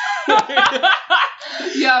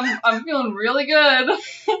 Yeah, I'm feeling really good.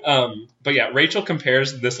 But yeah, Rachel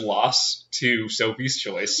compares this loss to Sophie's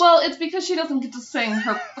Choice. Well, it's because she doesn't get to sing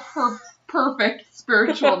her perfect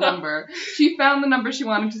spiritual number. She found the number she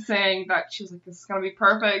wanted to sing that she was like, this is going to be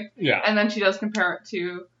perfect. Yeah. And then she does compare it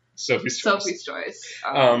to Sophie's Choice.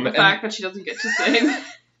 The fact that she doesn't get to sing.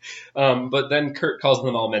 But then Kurt calls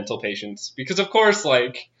them all mental patients because, of course,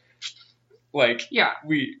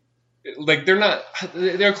 like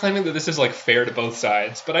they're claiming that this is like fair to both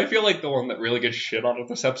sides, but I feel like the one that really gets shit on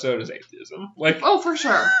this episode is atheism. Like, Oh, for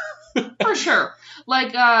sure. For sure.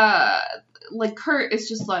 Like Kurt is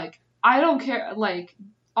just like, I don't care, like,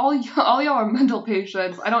 all y'all are mental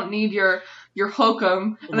patients. I don't need your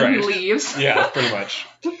hokum. And then he Right. leaves. yeah, pretty much.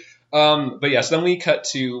 But yeah, so then we cut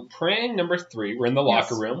to praying number 3. We're in the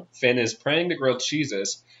locker room. Finn is praying to Grilled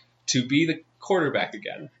Cheeses to be the quarterback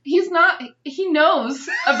again. He knows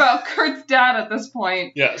about Kurt's dad at this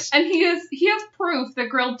point. Yes. And he has proof that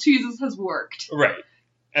Grilled Cheeses has worked. Right.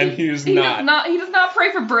 And he does He does not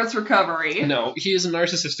pray for Bert's recovery. No, he is a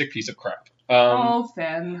narcissistic piece of crap.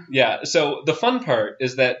 Finn. Yeah, so the fun part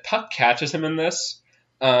is that Puck catches him in this.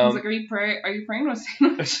 He's like, are you praying with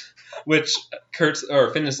sandwich? Which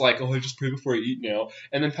Finn is like, oh, I just pray before I eat now.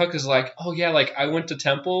 And then Puck is like, oh yeah, like I went to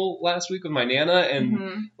temple last week with my Nana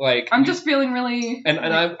and like I'm just feeling really and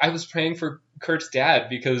I was praying for Kurt's dad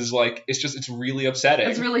because like it's really upsetting.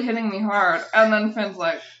 It's really hitting me hard. And then Finn's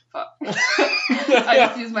like, fuck. I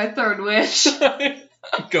just used my third wish.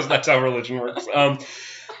 Because that's how religion works.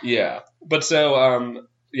 Yeah. But so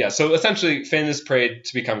essentially Finn is prayed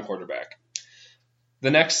to become quarterback. The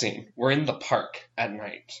next scene, we're in the park at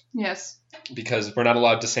night. Yes. Because we're not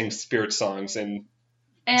allowed to sing spirit songs in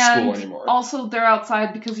school anymore. Also, they're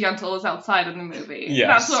outside because Yentl is outside in the movie.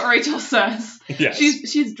 Yes. That's what Rachel says. Yes.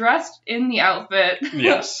 She's dressed in the outfit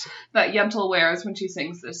yes. that Yentl wears when she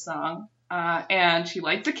sings this song. And she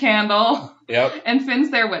lights a candle. Yep. And Finn's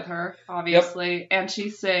there with her, obviously. Yep. And she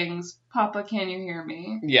sings, Papa, Can You Hear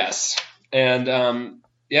Me? Yes. And,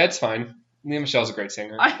 it's fine. Lea Michele's a great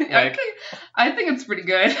singer. I think it's pretty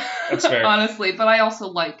good. That's fair. Honestly. But I also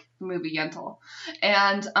like the movie Yentl.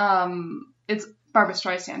 And it's Barbra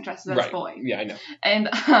Streisand dressed as right. boy. Yeah, I know.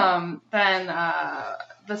 And then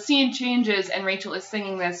the scene changes and Rachel is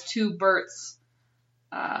singing this to Bert's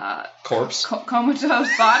corpse?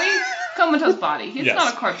 Comatose body? Comatose body. He's yes.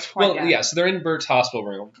 not a corpse quite yet. Yeah, so they're in Bert's hospital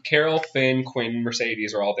room. Carol, Finn, Quinn,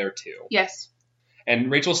 Mercedes are all there too. Yes. And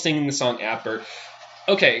Rachel's singing the song at Bert.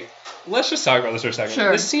 Okay, let's just talk about this for a second.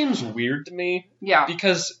 Sure. This seems weird to me. Yeah.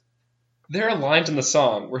 Because there are lines in the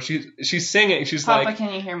song where she's singing, she's Papa, like,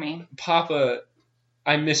 can you hear me? Papa,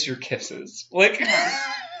 I miss your kisses. Like, yeah.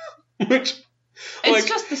 which, it's like,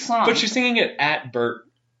 just the song. But she's singing it at Bert.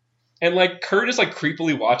 And, like, Kurt is, like,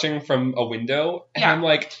 creepily watching from a window. And I'm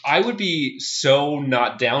like, I would be so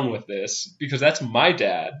not down with this because that's my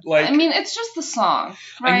dad. Like, I mean, it's just the song,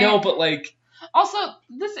 right? I know, but, like... Also,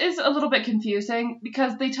 this is a little bit confusing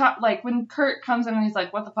because they talk, like, when Kurt comes in and he's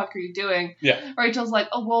like, what the fuck are you doing? Yeah. Rachel's like,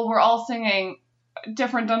 oh, well, we're all singing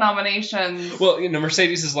different denominations. Well,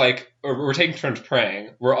 Mercedes is like, or we're taking turns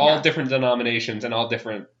praying. We're all different denominations and all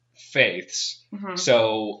different faiths. Mm-hmm.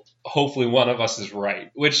 So hopefully one of us is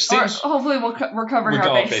right. Which seems... Or hopefully we're covering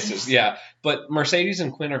our bases. Yeah. But Mercedes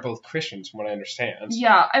and Quinn are both Christians from what I understand.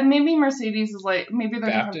 Yeah, and maybe Mercedes is like, maybe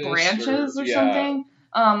they're Baptist different branches or something.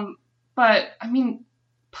 But, I mean,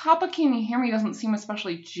 Papa Can You Hear Me doesn't seem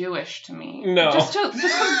especially Jewish to me. No. Just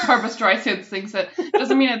because Barbra Streisand sings it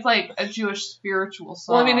doesn't mean it's like a Jewish spiritual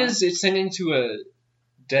song. Well, I mean, it's singing to a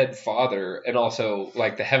dead father and also,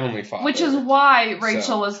 like, the heavenly father. Which is why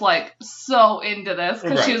Rachel was, like, so into this.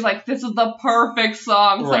 Because she was like, this is the perfect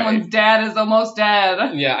song. Right. Someone's dad is almost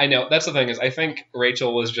dead. Yeah, I know. That's the thing is I think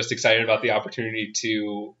Rachel was just excited about the opportunity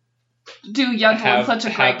to do Yentl in such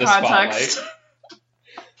a great context.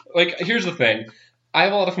 Like, here's the thing. I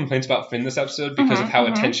have a lot of complaints about Finn this episode because of how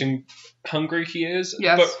attention hungry he is.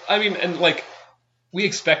 Yes. But, I mean, and, like, we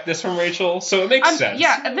expect this from Rachel, so it makes sense.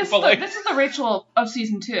 Yeah, this is the Rachel of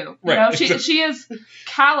season 2. You right, know, she is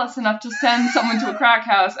callous enough to send someone to a crack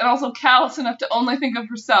house, and also callous enough to only think of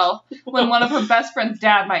herself when one of her best friend's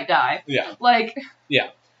dad might die. Yeah. Like, yeah.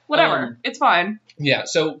 Whatever. It's fine. Yeah,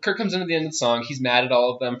 so Kurt comes in at the end of the song. He's mad at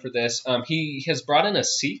all of them for this. He has brought in a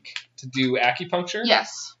Sikh to do acupuncture.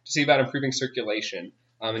 Yes. To see about improving circulation.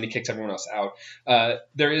 And he kicks everyone else out.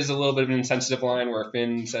 There is a little bit of an insensitive line where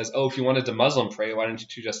Finn says, if you wanted to Muslim pray, why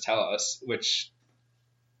didn't you just tell us? Which,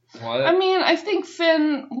 what? I mean, I think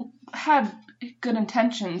Finn had good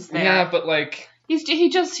intentions there. Yeah, but like... He's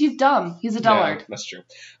dumb. He's a dullard. Yeah, that's true.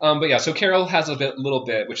 But yeah, so Carol has a little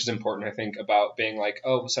bit, which is important, I think, about being like,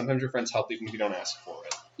 sometimes your friends help even if you don't ask for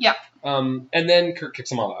it. Yeah. And then Kurt kicks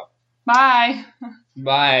them all out.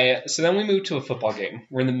 Bye. So then we move to a football game.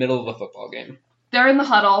 We're in the middle of a football game. They're in the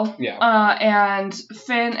huddle. Yeah. And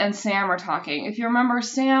Finn and Sam are talking. If you remember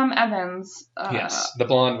Sam Evans. Yes, the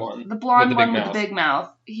blonde one. The blonde one with the big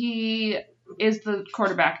mouth. He is the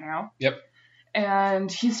quarterback now. Yep. And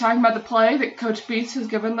he's talking about the play that Coach Beats has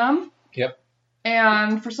given them. Yep.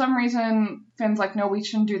 And for some reason, Finn's like, no, we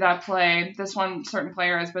shouldn't do that play. This one certain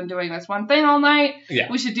player has been doing this one thing all night. Yeah.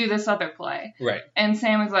 We should do this other play. Right. And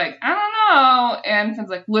Sam is like, I don't know. And Finn's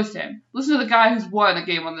like, listen to the guy who's won a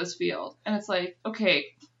game on this field. And it's like, okay,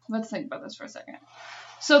 let's think about this for a second.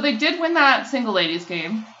 So they did win that single ladies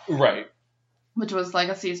game. Right. Which was like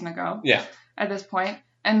a season ago. Yeah. At this point.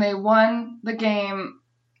 And they won the game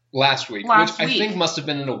last week. I think must have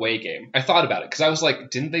been an away game. I thought about it because I was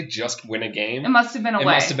like, didn't they just win a game? It must have been away. It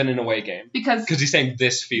must have been an away game. Because he's saying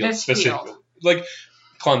this field specifically. Field. Like,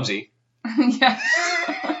 clumsy. Yes.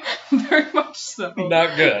 Very much so.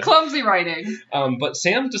 Not good. Clumsy writing. But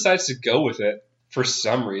Sam decides to go with it for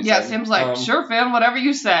some reason. Yeah, Sam's like, sure, Finn, whatever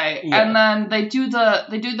you say. Yeah. And then they do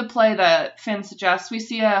the play that Finn suggests. We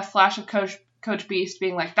see a flash of Coach Beast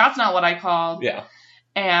being like, that's not what I called. Yeah.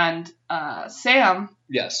 And Sam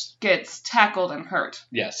gets tackled and hurt.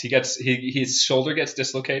 Yes, his shoulder gets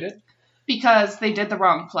dislocated because they did the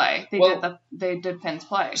wrong play. They did Finn's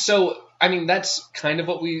play. So I mean that's kind of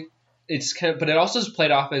what but it also is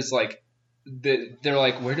played off as like they're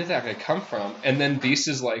like, where did that guy come from? And then Beast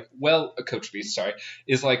is like, Coach Beast,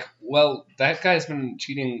 is like, well, that guy's been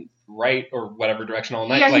cheating right or whatever direction all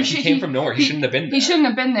night. Yeah, like he came from nowhere. He shouldn't have been there. He shouldn't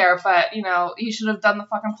have been there, but he should have done the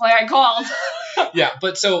fucking play I called. Yeah,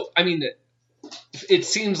 but so I mean, it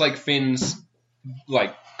seems like Finn's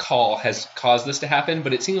like call has caused this to happen,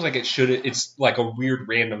 but it seems like it's like a weird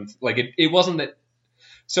random like it wasn't that.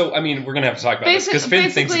 So I mean, we're gonna have to talk about this because Finn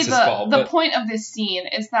thinks it's his fault. The point of this scene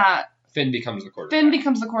is that Finn becomes the quarterback. Finn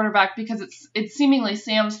becomes the quarterback because it's seemingly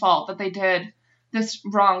Sam's fault that they did this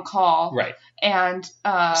wrong call. Right. And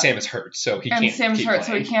Sam is hurt, so he can't. And Sam's hurt,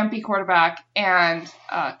 so he can't be quarterback. And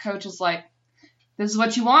Coach is like, "This is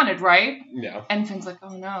what you wanted, right?" Yeah. And Finn's like,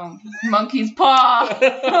 "Oh no, monkey's paw."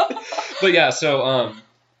 But yeah, so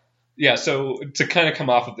to kind of come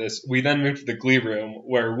off of this, we then move to the Glee room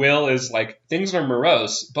where Will is like, things are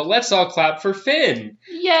morose, but let's all clap for Finn.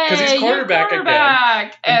 Yay! Because he's quarterback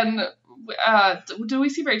again. And do we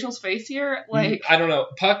see Rachel's face here? Like, I don't know.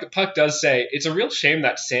 Puck does say it's a real shame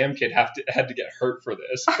that Sam kid had to get hurt for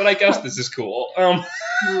this, but I guess this is cool.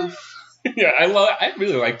 Yeah, I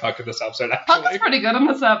really like Puck in this episode. Actually, Puck is pretty good in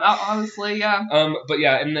this episode, honestly. Yeah. But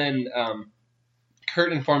yeah, and then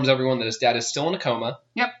Kurt informs everyone that his dad is still in a coma.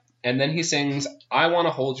 Yep. And then he sings, "I Want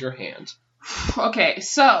to Hold Your Hand." Okay,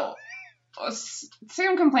 so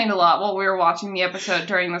Sam complained a lot while we were watching the episode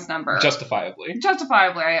during this number. Justifiably,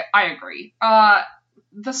 I agree.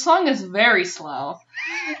 The song is very slow.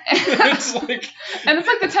 It's like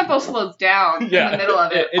the tempo slows down in the middle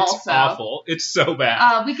of it. It's awful. It's so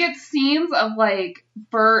bad. We get scenes of like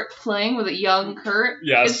Bert playing with a young Kurt.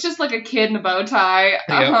 Yes. It's just like a kid in a bow tie.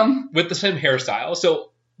 With the same hairstyle. So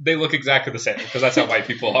they look exactly the same because that's how white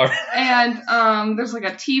people are. And there's like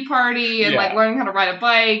a tea party and like learning how to ride a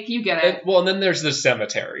bike. You get it. And then there's the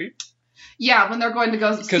cemetery. Yeah, when they're going to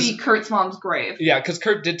go see Kurt's mom's grave. Yeah, because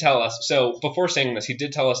Kurt did tell us. So before saying this, he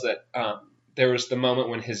did tell us that there was the moment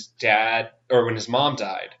when his mom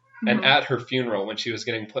died, and at her funeral when she was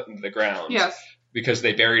getting put into the ground. Yes. Because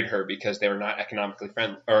they buried her because they were not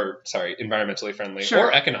environmentally friendly, sure.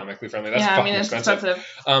 or economically friendly. That's fucking expensive.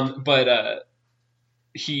 But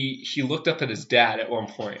he looked up at his dad at one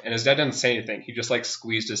point, and his dad didn't say anything. He just like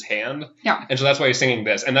squeezed his hand. Yeah. And so that's why he's singing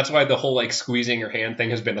this, and that's why the whole like squeezing your hand thing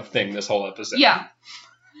has been a thing this whole episode. Yeah.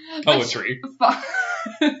 Poetry.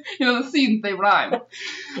 The scenes, they rhyme.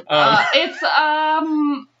 The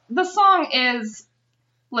song is.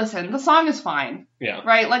 Listen, the song is fine. Yeah.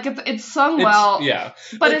 Right? Like it's sung well. Yeah.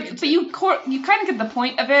 But you kind of get the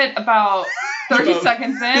point of it about 30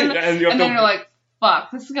 seconds in, and then you're like,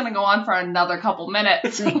 fuck, this is gonna go on for another couple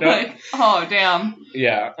minutes. Like, oh damn.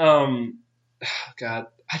 Yeah. God,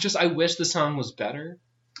 I wish the song was better.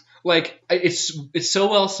 Like, it's so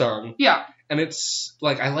well sung. Yeah. And it's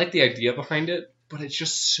like I like the idea behind it, but it's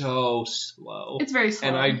just so slow. It's very slow.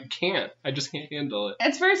 And I just can't handle it.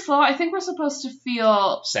 It's very slow. I think we're supposed to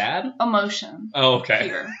feel sad emotion. Oh, okay.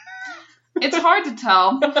 Here. It's hard to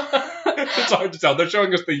tell. It's hard to tell. They're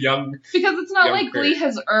showing us the young. Because it's not like Glee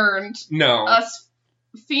has earned us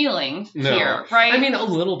feeling here, right? I mean, a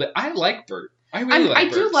little bit. I like Bert. I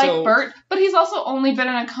do like Bert, but he's also only been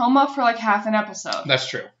in a coma for like half an episode. That's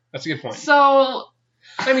true. That's a good point. So,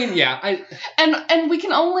 I mean, yeah, and we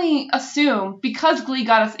can only assume because Glee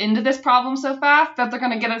got us into this problem so fast that they're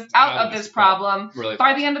going to get us out of this problem really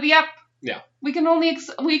by the end of the ep. Yeah. We can only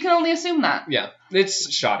assume that. Yeah,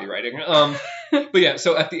 it's shoddy writing. But yeah,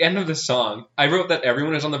 so at the end of the song, I wrote that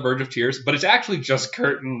everyone is on the verge of tears, but it's actually just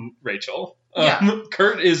Kurt and Rachel.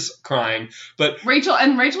 Kurt is crying, but Rachel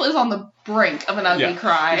is on the brink of an ugly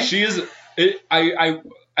cry. She is. I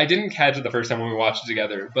I didn't catch it the first time when we watched it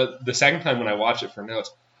together, but the second time when I watched it for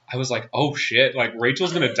notes, I was like, oh shit, like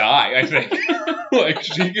Rachel's gonna die, I think. Like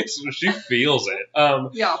she feels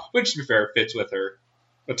it. Yeah. Which to be fair fits with her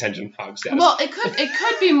attention hog status. Well, it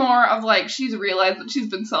could be more of like she's realized that she's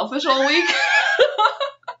been selfish all week.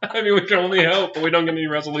 I mean, we can only hope, but we don't get any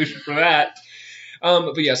resolution for that.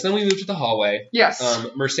 But yes, then we move to the hallway. Yes.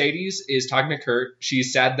 Mercedes is talking to Kurt.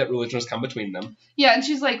 She's sad that religion has come between them. Yeah, and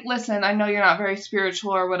she's like, listen, I know you're not very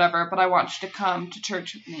spiritual or whatever, but I want you to come to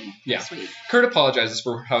church with me this week. Kurt apologizes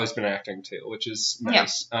for how he's been acting, too, which is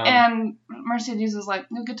nice. Yeah. And Mercedes is like,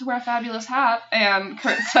 you get to wear a fabulous hat. And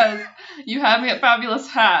Kurt says, you had me at fabulous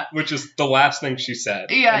hat. Which is the last thing she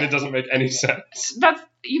said. Yeah. And it doesn't make any sense.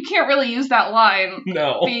 You can't really use that line.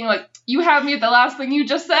 No. Being like, you had me at the last thing you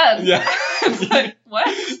just said. Yeah. It's like, what?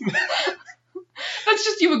 That's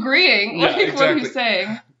just you agreeing. Yeah, Like, exactly. what are you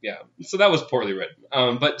saying? Yeah. So that was poorly written.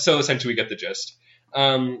 But so essentially we get the gist.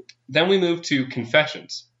 Then we move to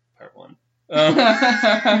Confessions, part 1.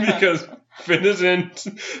 Because Finn is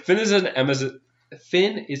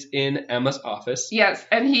in Emma's office. Yes,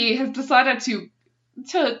 and he has decided to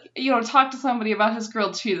talk to somebody about his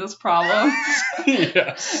grilled cheeses problems.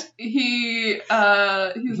 Yes. He's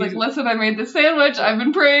like, listen, I made this sandwich, I've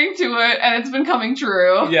been praying to it, and it's been coming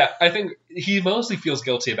true. Yeah, I think he mostly feels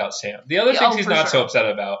guilty about Sam. The other things he's not so upset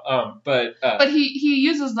about. But he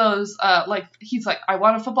uses those, he's like, I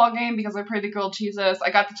won a football game because I prayed to grilled cheeses. I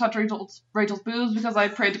got to touch Rachel's boobs because I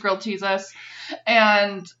prayed to grilled cheeses.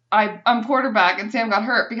 And I'm quarterback and Sam got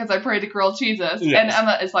hurt because I prayed to grilled cheeses. Yes. And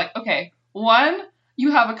Emma is like, okay, one,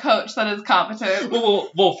 you have a coach that is competent.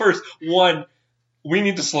 Well, first, one, we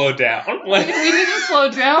need to slow down. We need to slow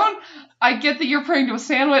down. I get that you're praying to a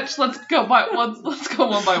sandwich. Let's go one by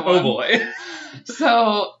one. Oh boy.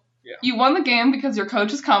 So you won the game because your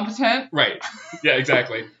coach is competent. Right. Yeah,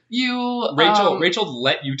 exactly. Rachel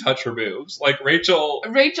let you touch her boobs. Like Rachel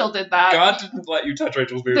did that. God didn't let you touch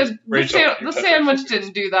Rachel's boobs. The sandwich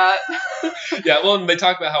didn't do that. Yeah, well, and they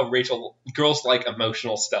talk about how girls like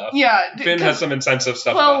emotional stuff. Yeah. Finn has some insensitive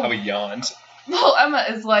stuff about how he yawned. Well, Emma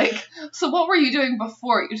is like, so what were you doing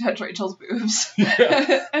before you touched Rachel's boobs?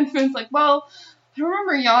 Yeah. And Finn's like, well, I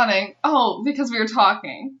remember yawning. Oh, because we were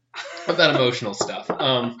talking. About emotional stuff.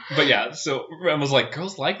 But yeah, so Emma's like,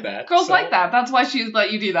 girls like that. Girls like that. That's why she's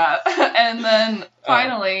let you do that. And then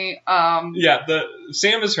finally,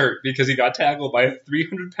 Sam is hurt because he got tackled by a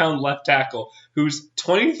 300-pound left tackle who's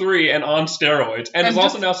 23 and on steroids and is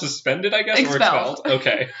also now suspended, I guess, expelled. or expelled.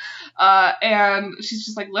 Okay. And she's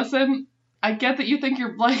just like, listen, I get that you think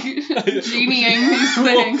you're like genieing these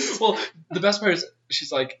things. Well, the best part is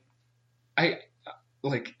she's like,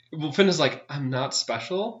 Finn is like, I'm not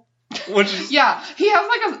special. Which is... Yeah, he has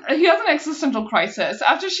an existential crisis.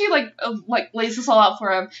 After she lays this all out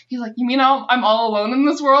for him, he's like, you mean I'm all alone in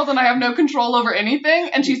this world and I have no control over anything?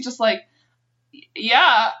 And she's just like,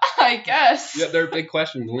 yeah, I guess. Yeah, they're big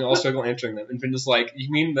questions, and we all struggle answering them. And Finn is like, you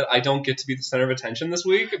mean that I don't get to be the center of attention this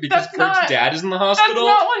week because Kurt's dad is in the hospital?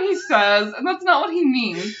 That's not what he says, and that's not what he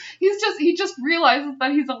means. He just realizes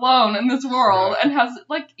that he's alone in this world and has,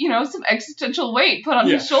 some existential weight put on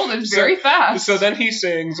his shoulders very fast. So then he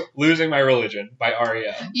sings Losing My Religion by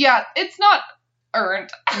R.E.M. Yeah, it's not earned.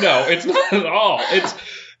 No, it's not at all. It's,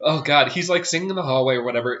 oh God, he's like singing in the hallway or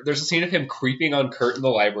whatever. There's a scene of him creeping on Kurt in the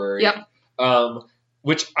library. Yep.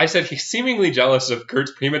 Which I said he's seemingly jealous of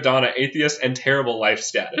Kurt's prima donna, atheist, and terrible life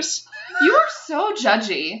status. You are so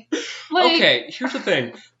judgy. Okay, here's the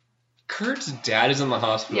thing. Kurt's dad is in the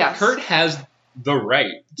hospital. Yes. Kurt has the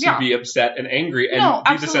right to be upset and angry and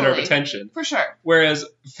be the center of attention. For sure. Whereas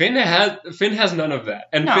Finn has none of that.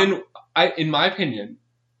 And Finn, in my opinion,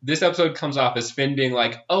 this episode comes off as Finn being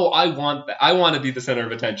like, oh, I want that. I want to be the center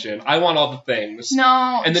of attention. I want all the things. No.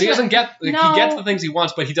 And then he doesn't get, he gets the things he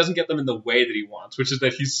wants, but he doesn't get them in the way that he wants, which is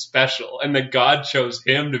that he's special and that God chose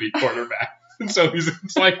him to be quarterback. And so he's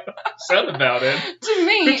upset about it. To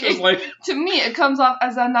me, it comes off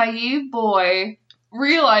as a naive boy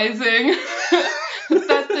realizing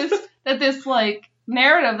that this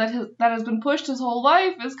narrative that has been pushed his whole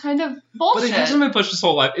life is kind of bullshit. But it hasn't been pushed his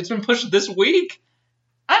whole life. It's been pushed this week.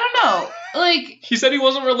 I don't know. He said he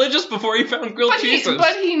wasn't religious before he found grilled cheeses.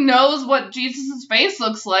 But he knows what Jesus' face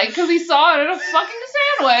looks like because he saw it in a fucking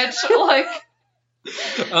sandwich.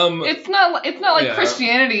 It's not like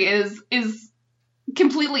Christianity is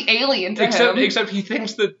completely alien to him. Except he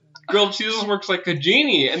thinks that grilled cheeses works like a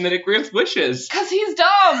genie and that it grants wishes. Because he's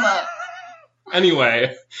dumb.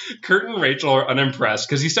 Anyway, Kurt and Rachel are unimpressed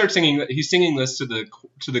because he starts singing. He's singing this to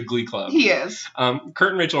the Glee Club. He is.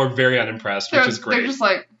 Kurt and Rachel are very unimpressed, which is great. They're just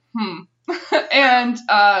like, And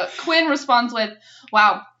Quinn responds with,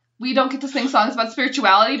 "Wow, we don't get to sing songs about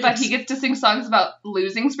spirituality, but he gets to sing songs about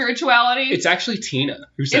losing spirituality. It's actually Tina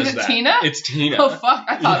who says that. Is it Tina? It's Tina. Oh, fuck.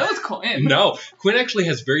 I thought it was Quinn. No. Quinn actually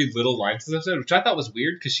has very little lines in this episode, which I thought was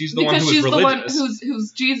weird because she's the one Because who was she's religious. the one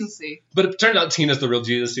who's Jesus-y. But it turned out Tina's the real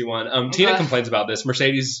Jesus-y one. Tina Okay. complains about this.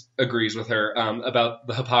 Mercedes agrees with her about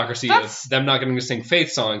the hypocrisy of them not getting to sing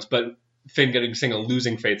faith songs, but Finn getting to sing a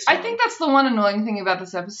losing faith song. I think that's the one annoying thing about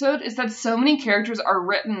this episode is that so many characters are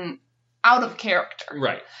written out of character.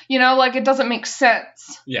 Right. You know, like, it doesn't make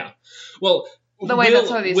sense. Yeah. Well, The way that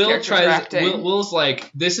some of these characters are acting. Will's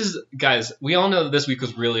like, guys, we all know that this week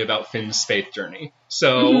was really about Finn's faith journey.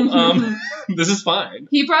 So, this is fine.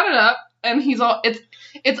 He brought it up, and he's all,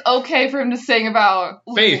 it's okay for him to sing about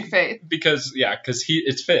losing faith. Because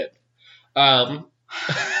it's Finn. But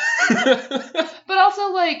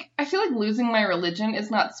also, like, I feel like losing my religion is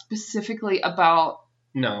not specifically about...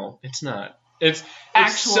 No, it's not. It's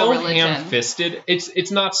actual so religion. ham-fisted.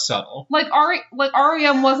 It's not subtle. Like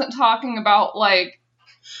REM wasn't talking about, like,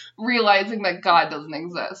 realizing that God doesn't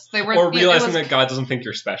exist. They were, or realizing that God doesn't think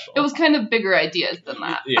you're special. It was kind of bigger ideas than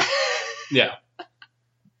that. Yeah.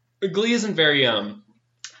 Glee isn't very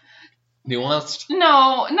nuanced.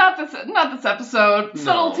 No, not this episode. No.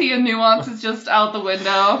 Subtlety and nuance is just out the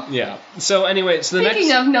window. Yeah. So anyway,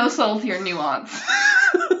 Speaking of no subtlety or nuance.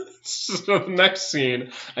 So the next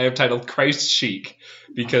scene I have titled Christ Chic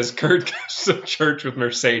because Kurt goes to church with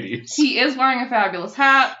Mercedes. He is wearing a fabulous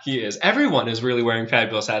hat. He is. Everyone is really wearing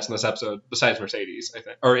fabulous hats in this episode, besides Mercedes, I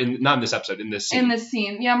think. Or not in this episode, in this scene. In this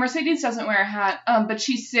scene. Yeah, Mercedes doesn't wear a hat, but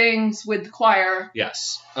she sings with the choir.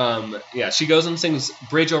 Yes. Yeah, she goes and sings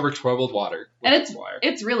Bridge Over Troubled Water. And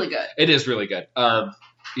it's really good. It is really good.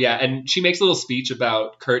 Yeah, and she makes a little speech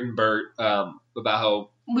about Kurt and Bert, about how...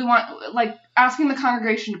 We want, like, asking the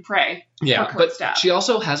congregation to pray Yeah, for but Kurt's dad. she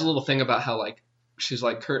also has a little thing about how, like, she's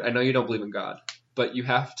like, Kurt, I know you don't believe in God, but you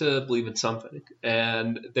have to believe in something.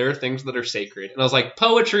 And there are things that are sacred. And I was like,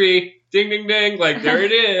 poetry! Ding, ding, ding! Like, there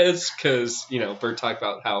it is! Because, Bert talked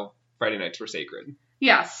about how Friday nights were sacred.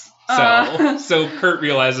 Yes. So Kurt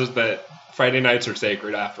realizes that Friday nights are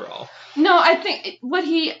sacred after all. No, I think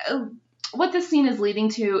what this scene is leading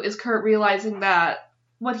to is Kurt realizing that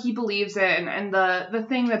what he believes in and the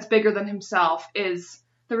thing that's bigger than himself is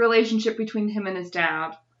the relationship between him and his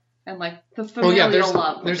dad and, like, the familial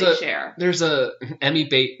love that they share. There's a Emmy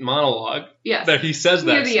Bait monologue yes. that he says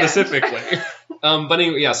that specifically. But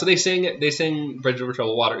anyway, yeah, so they sing Bridge Over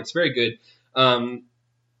Troubled Water. It's very good.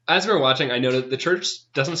 As we were watching, I noted the church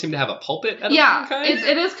doesn't seem to have a pulpit at yeah, kind.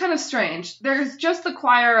 it is kind of strange. There's just the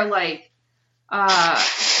choir, like,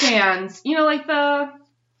 stands, like the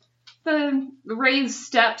raised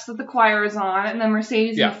steps that the choir is on, and then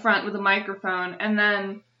Mercedes in the front with a microphone, and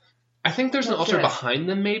then I think there's an altar behind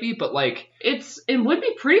them, maybe, but like it would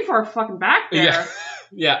be pretty far fucking back there.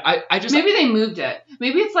 Yeah. I just maybe they moved it.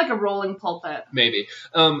 Maybe it's like a rolling pulpit. Maybe.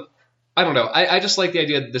 I don't know. I just like the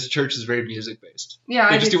idea that this church is very music based. Yeah,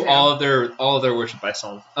 they just do all of their worship by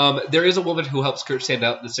song. There is a woman who helps Kurt stand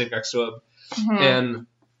out and sit next to him, and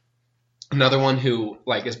another one who,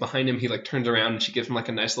 like, is behind him, he, like, turns around and she gives him, like,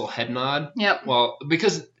 a nice little head nod. Yep. Well,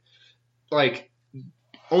 because, like,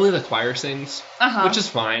 only the choir sings, which is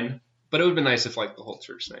fine, but it would have been nice if, like, the whole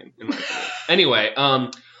church sang. In my opinion. Anyway,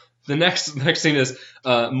 the next scene is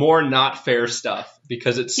more not fair stuff,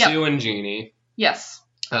 because it's Sue and Jeannie. Yes.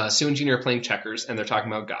 Sue and Jeannie are playing checkers, and they're talking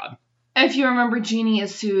about God. If you remember, Jeannie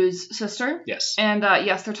is Sue's sister. Yes. And,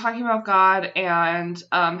 yes, they're talking about God and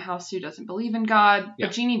how Sue doesn't believe in God,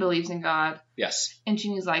 but Jeannie believes in God. Yes. And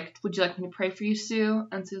Jeannie's like, would you like me to pray for you, Sue?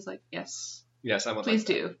 And Sue's like, yes. Yes, I would. Please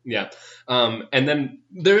do. Yeah. And then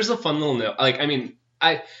there's a fun little note. Like, I mean,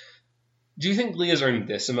 do you think Leah's earned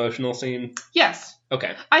this emotional scene? Yes.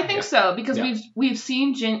 Okay. I think so, because we've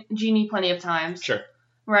seen Jeannie plenty of times. Sure.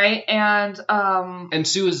 Right? And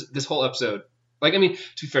Sue is, this whole episode, like, I mean,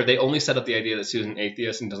 to be fair, they only set up the idea that Sue's an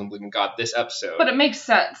atheist and doesn't believe in God this episode. But it makes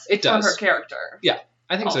sense for her character. Yeah,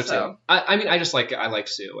 I think also. so too. I mean, I just like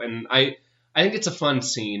Sue, and I think it's a fun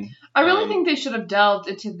scene. I really think they should have delved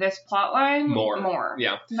into this plotline more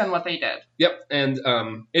than what they did. Yep, and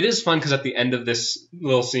it is fun because at the end of this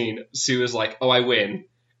little scene, Sue is like, "Oh, I win,"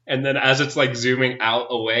 and then as it's like zooming out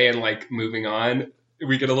away and like moving on,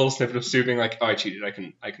 we get a little snippet of Sue being like, "Oh, I cheated. I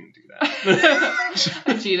can do that."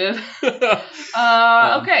 I cheated.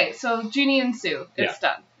 Okay, so Jeannie and Sue. It's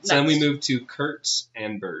done. Next. So then we move to Kurt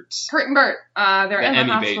and Bert. Kurt and Bert. They're in the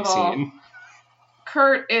Emmy hospital. Bait scene.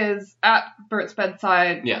 Kurt is at Bert's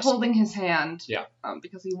bedside, holding his hand,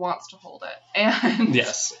 because he wants to hold it. And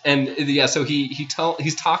yes, and so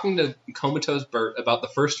he's talking to comatose Bert about the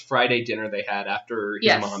first Friday dinner they had after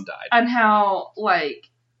his mom died, and how, like,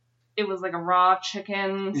 it was like a raw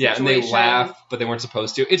chicken situation. Yeah, and they laugh, but they weren't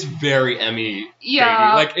supposed to. It's very Emmy.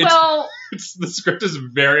 Yeah, baby. Like the script is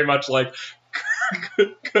very much like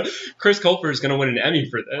Chris Colfer is going to win an Emmy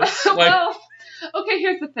for this. Like, well, okay,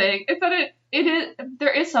 here's the thing: is that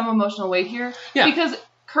there is some emotional weight here. Yeah. Because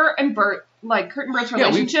Kurt and Bert's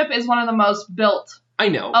relationship is one of the most built. I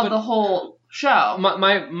know of the whole show.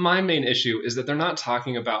 My main issue is that they're not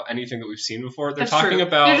talking about anything that we've seen before. They're That's talking true.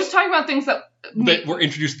 about. They're just talking about things that were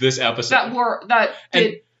introduced this episode.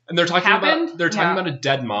 And they're talking happened? about a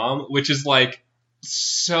dead mom, which is like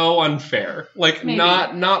so unfair. Like Maybe.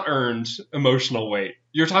 not earned emotional weight.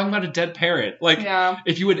 You're talking about a dead parent. Like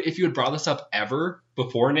if you had brought this up ever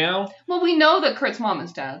before now. Well, we know that Kurt's mom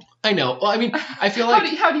is dead. I know. Well, I mean, I feel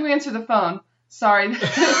like how do you answer the phone? Sorry.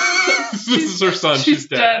 This is her son. She's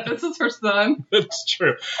dead. This is her son. That's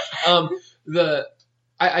true.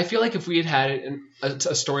 I feel like if we had a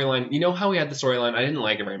storyline, you know how we had the storyline, I didn't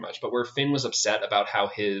like it very much, but where Finn was upset about how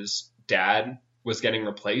his dad was getting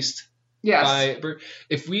replaced by Bert.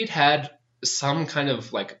 If we'd had some kind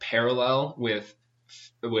of like parallel with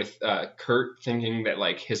Kurt thinking that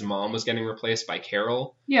like his mom was getting replaced by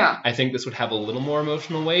Carol, I think this would have a little more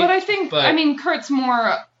emotional weight. But I think, Kurt's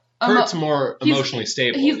more... Kurt's more emotionally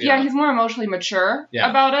stable. He's more emotionally mature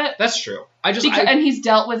about it. That's true. And he's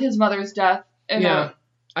dealt with his mother's death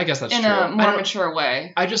I guess that's true. In a more mature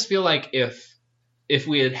way. I just feel like if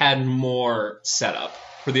we had more setup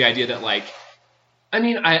for the idea that like, I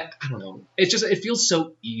mean, I don't know. It's just, it feels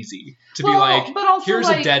so easy to be like, here's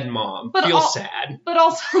a dead mom. Feel sad. But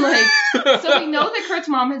also like, so we know that Kurt's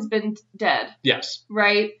mom has been dead. Yes.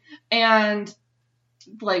 Right? And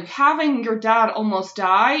like having your dad almost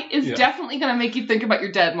die is definitely going to make you think about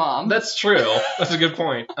your dead mom. That's true. That's a good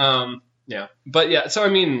point. Yeah. But yeah, so I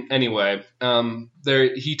mean, anyway,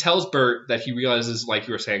 he tells Bert that he realizes, like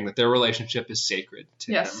you were saying, that their relationship is sacred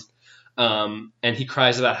to him. And he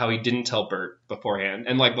cries about how he didn't tell Bert beforehand.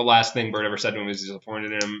 And like the last thing Bert ever said to him was he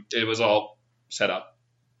disappointed in him. It was all set up,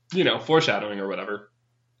 foreshadowing or whatever.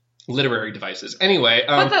 Literary devices. Anyway.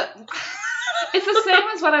 It's the same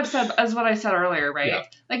as what I said earlier, right? Yeah.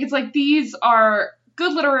 Like it's like these are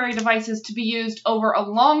good literary devices to be used over a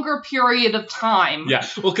longer period of time. Yeah.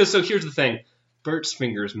 Well, so here's the thing. Bert's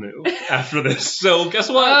fingers move after this. So guess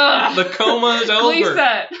what? The coma is over.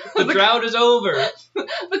 The drought is over.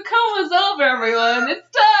 The coma's over, everyone. It's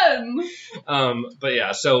done. But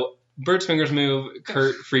yeah, so Bert's fingers move.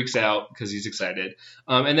 Kurt freaks out because he's excited.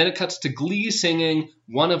 And then it cuts to Glee singing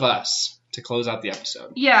 "One of Us" to close out the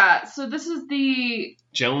episode. Yeah. So this is the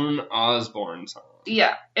Joan Osborne song.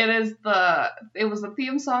 Yeah, it was the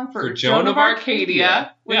theme song for Joan of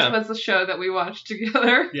Arcadia, which was the show that we watched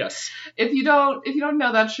together. Yes. If you don't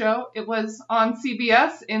know that show, it was on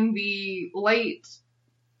CBS in the late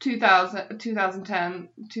 2010.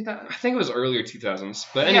 I think it was earlier 2000s,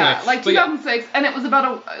 but anyway. Yeah, like 2006, and it was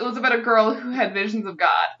about a girl who had visions of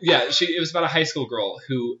God. Yeah, it was about a high school girl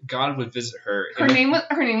who God would visit her. Her name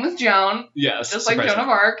was Joan. Yes, just like Joan of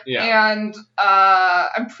Arc. Yeah. And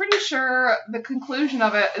I'm pretty sure the conclusion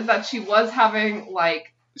of it is that she was having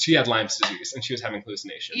like. She had Lyme's disease, and she was having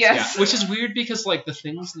hallucinations. Yes. Yeah, which is weird because, like,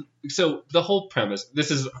 so the whole premise, this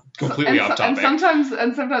is completely off topic.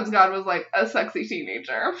 And sometimes God was, like, a sexy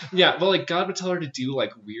teenager. Yeah, well, like, God would tell her to do,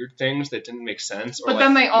 like, weird things that didn't make sense. Or, but like,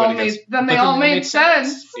 then they all made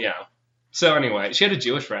sense. Yeah. So, anyway, she had a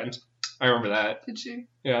Jewish friend. I remember that. Did she?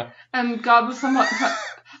 Yeah. And God was somewhat...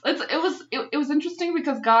 It was interesting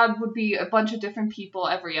because God would be a bunch of different people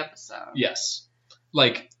every episode. Yes.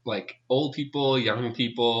 Like old people, young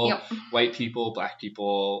people, white people, black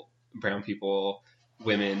people, brown people,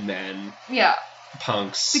 women, men,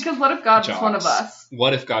 punks. Because what if God was one of us?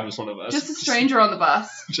 What if God was one of us? Just a stranger on the bus.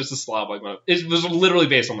 Just a slob like one of us. It was literally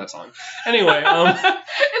based on that song. Anyway, it's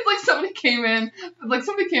like somebody came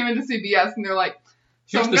into CBS and they're like,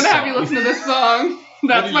 so I'm gonna have you listen to this song.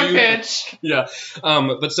 That's my pitch. Yeah.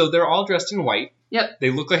 But so they're all dressed in white. Yep. They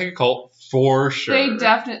look like a cult for sure.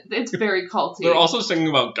 It's very culty. They're also singing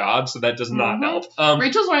about God, so that does not help.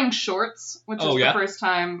 Rachel's wearing shorts, which is the first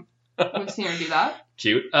time we've seen her do that.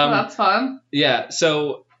 Cute. So that's fun. Yeah.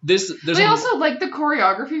 So they also like the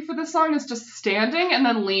choreography for this song is just standing and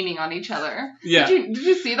then leaning on each other. Yeah. Did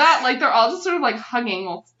you see that? Like they're all just sort of like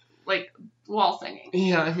hugging, while singing.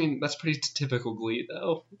 Yeah, I mean that's pretty typical Glee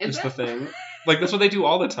though. Is the thing. Like that's what they do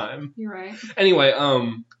all the time. You're right. Anyway,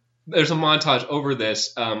 there's a montage over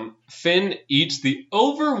this. Finn eats the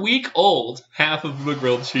over-week-old half of the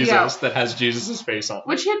grilled cheeses that has Jesus' face on it.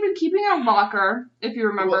 Which he had been keeping in a locker, if you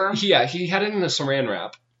remember. Well, he had it in a saran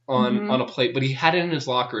wrap on a plate, but he had it in his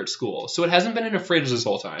locker at school, so it hasn't been in a fridge this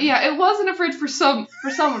whole time. Yeah, it was in a fridge for some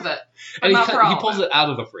of it, but And not for all he pulls it out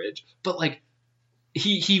of the fridge, but like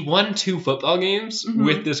he won 2 football games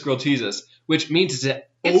with this grilled cheeses, which means it's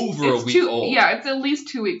over a week old. Yeah, it's at least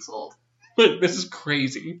 2 weeks old. This is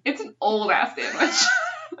crazy. It's an old ass sandwich.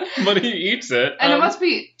 But he eats it. And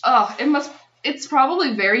it's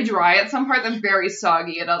probably very dry at some parts and very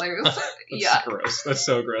soggy at others. That's gross. That's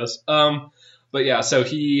so gross. But yeah, so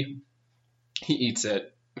he eats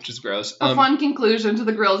it, which is gross. A fun conclusion to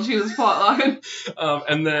the grilled cheese plotline.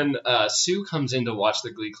 And then Sue comes in to watch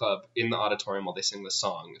the Glee Club in the auditorium while they sing the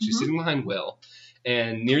song. She's sitting behind Will,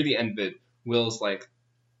 and near the end of it, Will's like,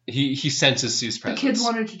 he senses Sue's presence. The kids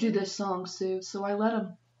wanted to do this song, Sue, so I let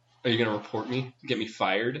them. Are you gonna report me? Get me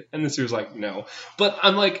fired? And then Sue's like, no. But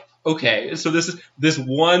I'm like, okay, so this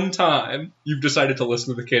one time you've decided to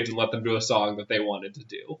listen to the kids and let them do a song that they wanted to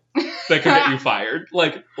do that could get you fired.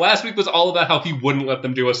 Like last week was all about how he wouldn't let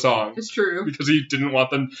them do a song. It's true. Because he didn't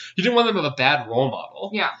want them to have a bad role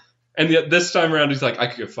model. Yeah. And yet this time around he's like, I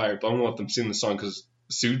could get fired, but I'm gonna let them sing the song because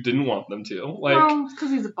Sue didn't want them to. Like, well, it's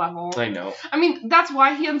because he's a butthole. I know. I mean, that's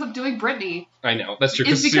why he ends up doing Britney. I know. That's true.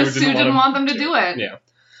 It's because Sue didn't want them to do it. Yeah.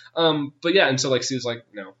 But yeah, and so like Sue's like,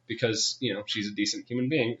 no, because, you know, she's a decent human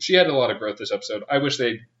being. She had a lot of growth this episode. I wish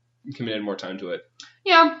they'd committed more time to it.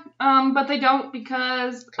 Yeah, but they don't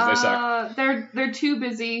because they suck. They're too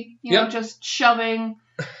busy, you know, just shoving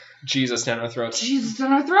Jesus down our throats.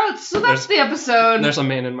 So that's the episode. There's a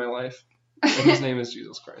man in my life, and his name is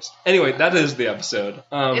Jesus Christ. Anyway, that is the episode.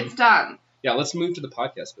 It's done. Yeah, let's move to the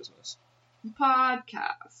podcast business.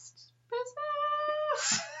 Podcast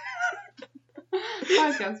business.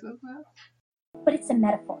 Podcast business. But it's a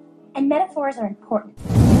metaphor, and metaphors are important.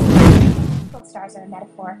 Gold stars are a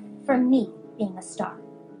metaphor for me being a star.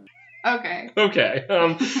 Okay.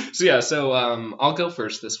 So I'll go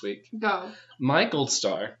first this week. Go. My gold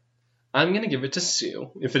star, I'm gonna give it to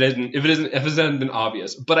Sue. If it hasn't been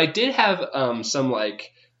obvious, but I did have some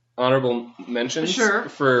like honorable mentions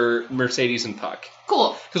for Mercedes and Puck.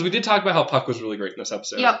 Cool. Because we did talk about how Puck was really great in this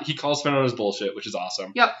episode. Yep. He calls Finn on his bullshit, which is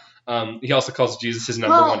awesome. Yep. He also calls Jesus his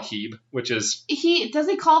number one Hebe, which is... Does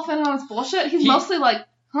he call Finn on his bullshit? He's mostly like,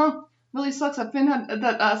 really sucks that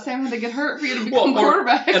Sam had to get hurt for you to become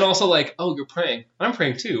quarterback. And also like, oh, you're praying. I'm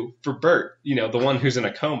praying too for Bert, you know, the one who's in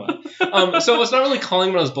a coma. So it's not really calling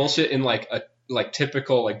him on his bullshit in like a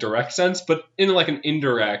typical like direct sense, but in like an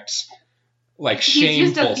indirect... like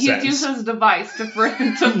shameful sense. He's used as a device for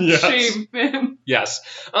him to shame Finn. Yes.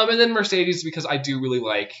 And then Mercedes, because I do really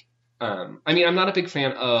like... I mean, I'm not a big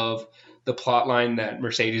fan of the plot line that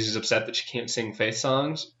Mercedes is upset that she can't sing faith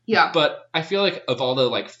songs. Yeah. But I feel like of all the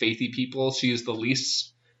like faithy people, she is the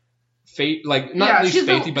least faith, like not least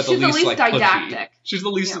faithy, but the least like didactic. Pushy. She's the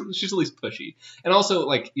least pushy. And also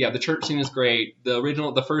like, yeah, the church scene is great.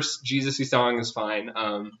 The first Jesus-y song is fine.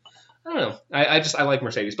 I don't know. I like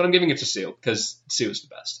Mercedes, but I'm giving it to Sue because Sue is the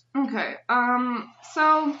best. Okay.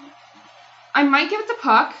 So I might give it to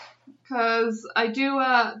Puck because I do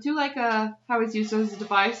like how he's used as a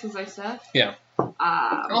device, as I said. Yeah.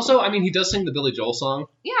 Also, I mean, he does sing the Billy Joel song.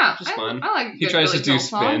 Yeah, which is fun. I like. He tries Billy to do Joel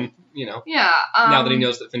song. Finn, you know. Yeah. Now that he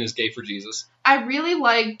knows that Finn is gay for Jesus. I really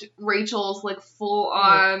liked Rachel's like full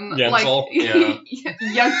on Yentl,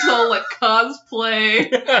 Yentl like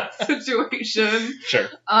cosplay situation. Sure.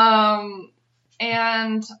 But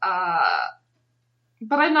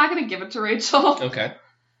I'm not gonna give it to Rachel. Okay.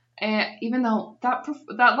 And even though that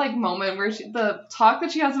like moment where the talk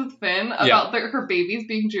that she has with Finn about her babies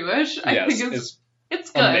being Jewish, I think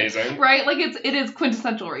it's good, amazing, right? Like it is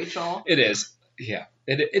quintessential Rachel. It is, yeah.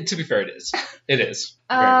 It to be fair, it is. It is.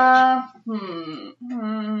 Very much.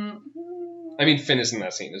 I mean, Finn is in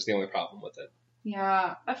that scene is the only problem with it.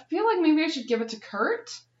 Yeah, I feel like maybe I should give it to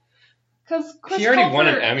Kurt. Because he already won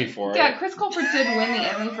an Emmy for it. Yeah, Chris Colfer did win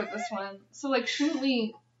the Emmy for this one. So like, shouldn't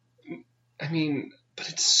we? I mean. But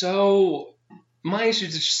it's so... My issue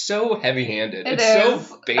is just so heavy-handed. It's so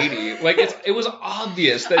baity. Like, it was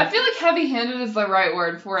obvious that... I feel like heavy-handed is the right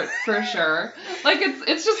word for it, for sure. Like,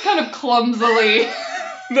 it's just kind of clumsily...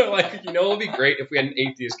 They're like, you know, it would be great if we had an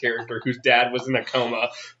atheist character whose dad was in a coma.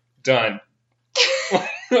 Done.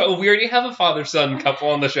 We already have a father-son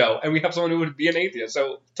couple on the show, and we have someone who would be an atheist,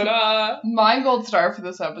 so ta-da! My gold star for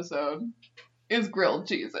this episode is grilled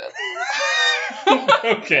cheeses.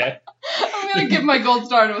 Okay. I'm going to give my gold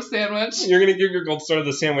star to a sandwich. You're going to give your gold star to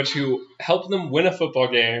the sandwich who helped them win a football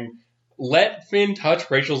game, let Finn touch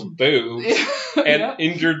Rachel's boobs, and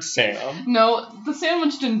injured Sam. No, the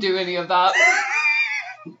sandwich didn't do any of that.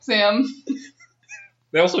 Sam.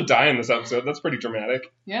 They also die in this episode. That's pretty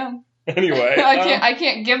dramatic. Yeah. Anyway, I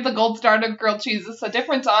can't give the gold star to Grilled Jesus a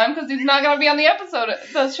different time because he's not gonna be on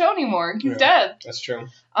the show anymore. He's dead. That's true.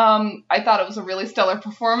 I thought it was a really stellar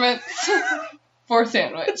performance for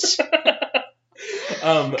Sandwich.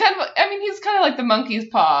 He's kind of like the monkey's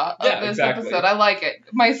paw of this episode. I like it.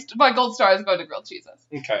 My gold star is going to Grilled Jesus.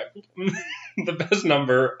 Okay. The best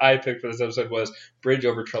number I picked for this episode was Bridge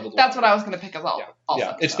Over Troubled Water. That's what I was going to pick as well.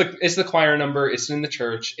 Yeah. It's the choir number. It's in the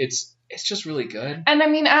church. It's just really good. And I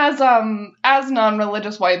mean, as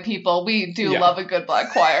non-religious white people, we do love a good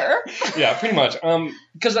black choir. Yeah, pretty much.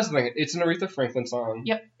 Because that's the thing. It's an Aretha Franklin song.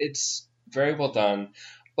 Yep. It's very well done.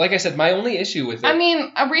 Like I said, my only issue with it. I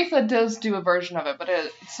mean, Aretha does do a version of it, but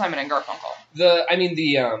it's Simon and Garfunkel. The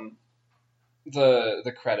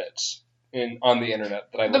credits on the internet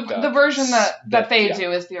that I looked up. The version that they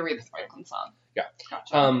do is the Aretha Franklin song. Yeah.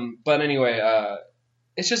 Gotcha. But anyway,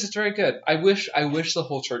 it's very good. I wish the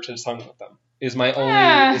whole church had sung with them. Is my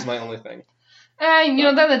only thing.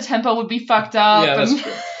 Then the tempo would be fucked up. Yeah, that's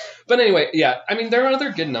true. But anyway, yeah. I mean, there are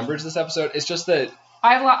other good numbers this episode. It's just that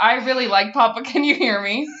I really like Papa Can You Hear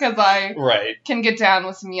Me? Because I can get down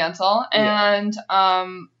with some Yentl. And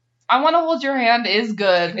I Want to Hold Your Hand is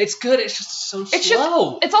good. It's good. It's just so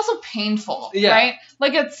slow. It's also painful, right?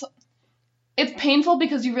 Like, it's painful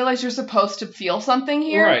because you realize you're supposed to feel something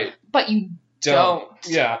here. Right. But you don't.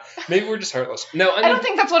 Yeah. Maybe we're just heartless. No, I don't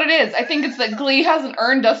think that's what it is. I think it's that Glee hasn't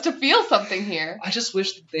earned us to feel something here. I just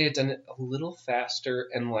wish that they had done it a little faster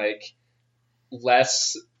and, like,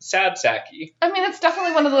 less sad sacky. I mean, it's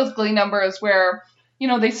definitely one of those Glee numbers where,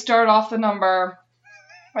 they start off the number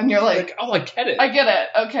and you're like, oh, I get it. I get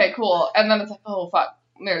it. Okay, cool. And then it's like, oh, fuck.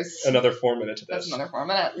 There's another 4 minutes of this. That's another 4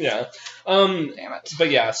 minutes. Yeah. Damn it. But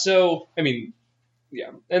yeah, so, I mean,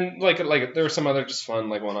 yeah. And like there were some other just fun,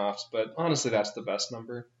 like, one-offs, but honestly, that's the best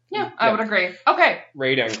number. Yeah, I would agree. Okay.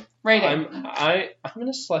 Rating. I'm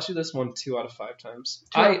gonna slash you this one 2 out of 5 times.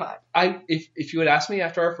 2 out of 5. If you had asked me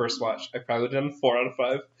after our first watch, I probably would have done 4 out of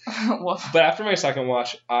 5. Well, but after my second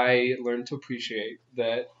watch, I learned to appreciate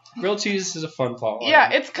that Grilled Cheese is a fun plotline.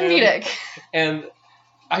 Yeah, it's comedic. And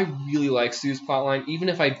I really like Sue's plotline, even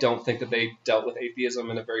if I don't think that they dealt with atheism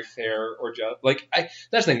in a very fair or just. Like,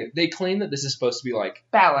 that's the thing. They claim that this is supposed to be, like,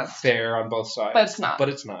 balanced, fair on both sides. But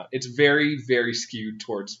it's not. It's very, very skewed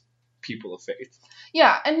towards people of faith.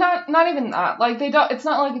 Yeah, and not even that. Like, they don't. It's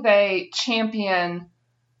not like they champion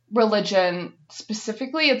religion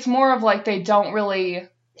specifically. It's more of like they don't really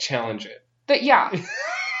challenge it.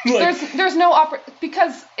 There's no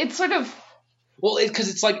because it's sort of. Well, because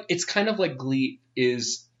it's kind of like Glee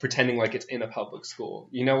is pretending like it's in a public school,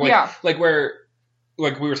 like where,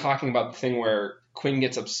 like we were talking about the thing where Quinn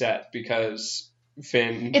gets upset because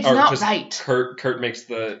Finn, it's not right. Kurt makes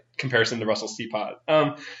the comparison to Russell's teapot.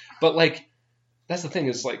 But like that's the thing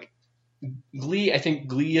is like Glee. I think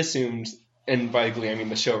Glee assumed, and by Glee I mean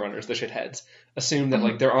the showrunners, the shitheads, assume that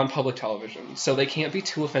like they're on public television, so they can't be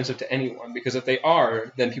too offensive to anyone because if they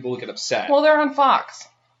are, then people will get upset. Well, they're on Fox.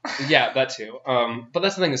 Yeah, that too. But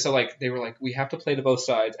that's the thing is, so like they were like, we have to play to both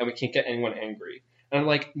sides, and we can't get anyone angry. And I'm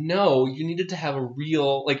like, no, you needed to have a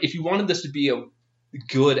real if you wanted this to be a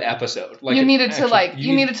good episode, like you needed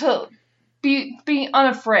to be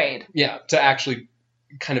unafraid. Yeah, to actually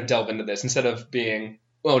kind of delve into this instead of being,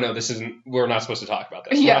 oh no, this isn't. We're not supposed to talk about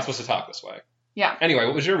this. We're not supposed to talk this way. Yeah. Anyway,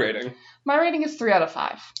 what was your rating? My rating is 3 out of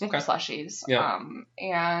 5. Okay. Slushies. Yeah.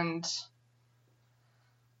 And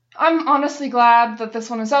I'm honestly glad that this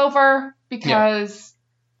one is over because,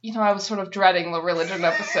 I was sort of dreading the religion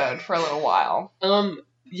episode for a little while.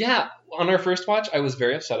 Yeah. On our first watch, I was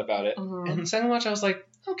very upset about it. Mm-hmm. And the second watch, I was like,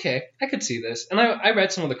 okay, I could see this. And I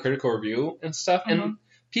read some of the critical review and stuff, and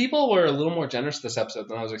people were a little more generous this episode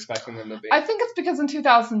than I was expecting them to be. I think it's because in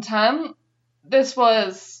 2010, this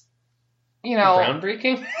was,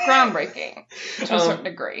 groundbreaking to a certain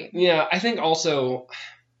degree. Yeah, I think also.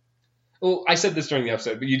 Well, I said this during the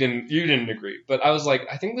episode, but you didn't agree. But I was like,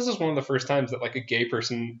 I think this is one of the first times that like a gay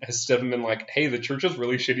person has stood and been like, hey, the church is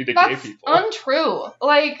really shitty to gay people. That's untrue.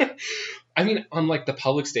 Like, I mean, on like the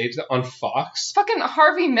public stage on Fox, fucking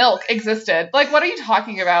Harvey Milk existed. Like, what are you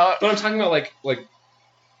talking about? But I'm talking about like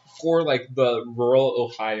for like the rural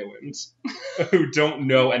Ohioans who don't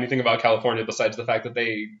know anything about California besides the fact that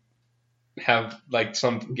they have like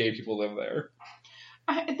some gay people live there.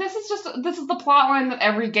 This is the plot line that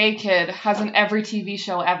every gay kid has in every TV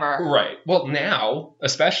show ever. Right. Well, now,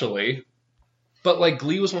 especially. But, like,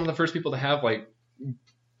 Glee was one of the first people to have, like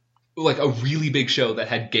a really big show that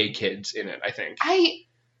had gay kids in it, I think. I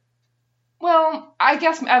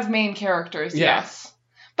guess as main characters, yes.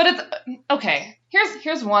 But it's, okay,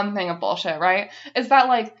 here's one thing of bullshit, right? Is that,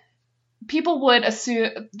 like, people would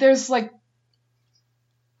assume, there's, like,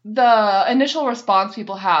 the initial response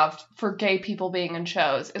people have for gay people being in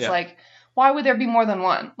shows is like, why would there be more than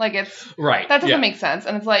one? Like, it's right. That doesn't make sense.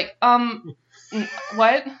 And it's like,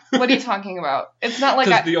 what? What are you talking about? It's not like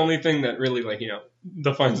because the only thing that really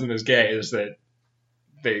defines them as gay is that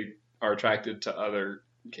they are attracted to other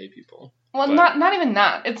gay people. Well, not even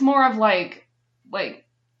that. It's more of like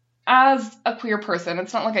as a queer person,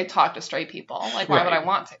 it's not like I talk to straight people. Like, why would I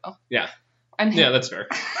want to? Yeah. Yeah, that's fair.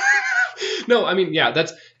 No, I mean,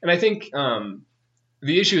 and I think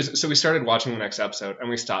the issue is, so we started watching the next episode and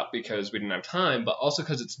we stopped because we didn't have time, but also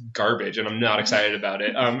because it's garbage and I'm not excited about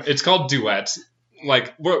it. It's called Duets.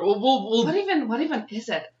 Like, we'll What even is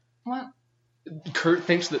it? What? Kurt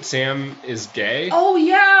thinks that Sam is gay. Oh,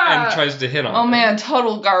 yeah. And tries to hit on Oh, him. man,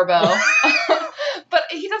 total garbo. But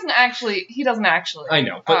he doesn't actually. I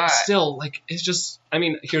know, but still, like, it's just, I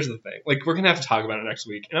mean, here's the thing. Like, we're going to have to talk about it next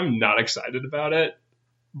week, and I'm not excited about it,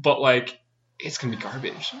 but, like, it's going to be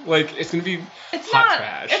garbage. Like, it's going to be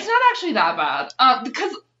trash. It's not actually that bad.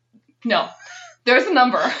 Because, no, there's a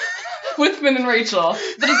number with Finn and Rachel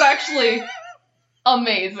that is actually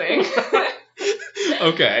amazing.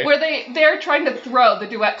 Okay. Where they're trying to throw the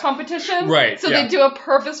duet competition. Right. So they do a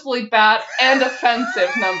purposefully bad and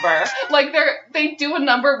offensive number. Like they do a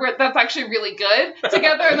number where that's actually really good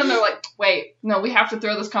together, and then they're like, wait, no, we have to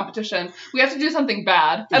throw this competition. We have to do something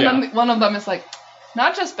bad. And then one of them is like,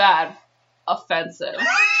 not just bad, offensive.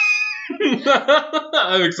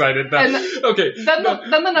 I'm excited. Okay. Then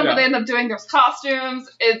the number they end up doing, there's costumes.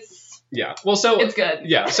 It's good.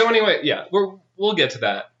 Yeah. So anyway, we'll get to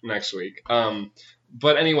that next week.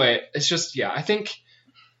 But anyway, it's just I think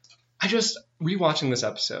rewatching this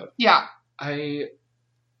episode. Yeah. It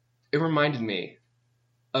reminded me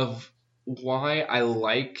of why I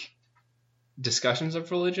like discussions of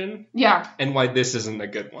religion. Yeah. And why this isn't a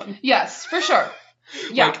good one. Yes, for sure.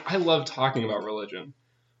 Yeah. Like, I love talking about religion,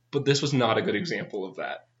 but this was not a good example of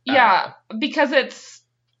that. Yeah, because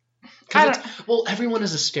everyone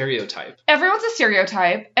is a stereotype. Everyone's a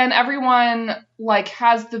stereotype, and everyone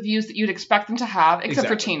has the views that you'd expect them to have, except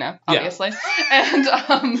for Tina, obviously.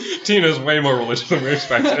 Yeah. And Tina's way more religious than we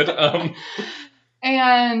expected.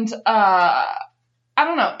 And I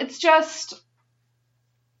don't know.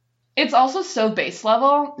 It's also so base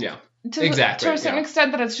level. Yeah. To a certain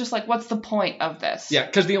extent, that it's just like, what's the point of this? Yeah,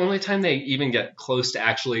 because the only time they even get close to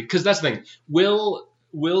actually, because that's the thing.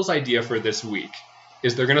 Will's idea for this week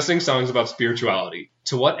is they're going to sing songs about spirituality.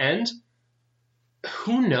 To what end?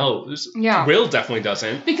 Who knows? Yeah. Will definitely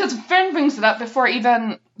doesn't. Because Finn brings it up before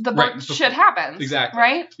even the shit happens. Exactly.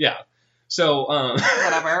 Right? Yeah. So,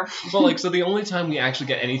 whatever. But, so the only time we actually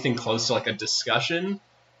get anything close to, a discussion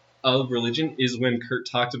of religion is when Kurt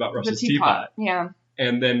talked about Russell's teapot. Yeah.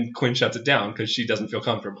 And then Quinn shuts it down because she doesn't feel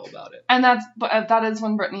comfortable about it. And that is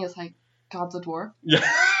when Brittany is like, God's a dwarf. Yeah.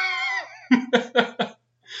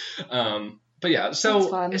 But yeah,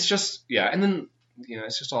 so it's just, and then,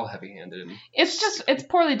 it's just all heavy-handed. It's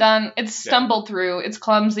poorly done. It's stumbled through. It's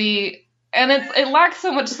clumsy. And it lacks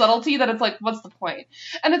so much subtlety that it's like, what's the point?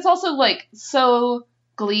 And it's also, so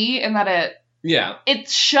Glee in that it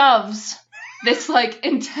shoves this,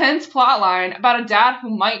 intense plot line about a dad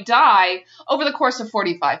who might die over the course of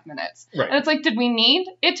 45 minutes. Right. And it's like, did we need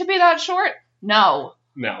it to be that short? No.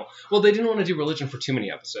 Well, they didn't want to do religion for too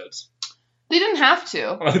many episodes. They didn't have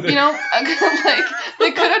to.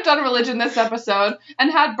 They could have done religion this episode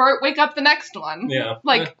and had Bert wake up the next one. Yeah.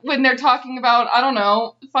 When they're talking about, I don't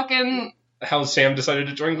know, fucking... How Sam decided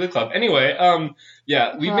to join Glee Club. Anyway,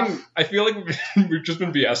 I feel like we've just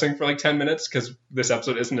been BSing for 10 minutes because this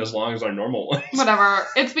episode isn't as long as our normal ones. Whatever.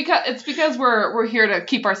 It's because we're here to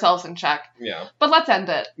keep ourselves in check. Yeah. But let's end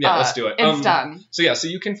it. Yeah, let's do it. It's done. So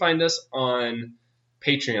you can find us on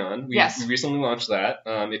Patreon. We recently launched that.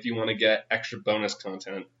 If you want to get extra bonus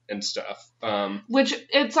content and stuff. Which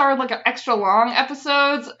it's our extra long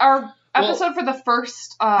episodes. Our episode for the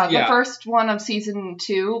first one of season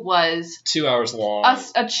 2 was 2 hours long.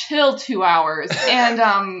 A chill 2 hours,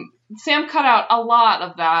 and Sam cut out a lot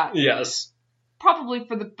of that. Yes. Probably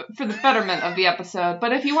for the betterment of the episode.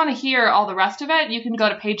 But if you want to hear all the rest of it, you can go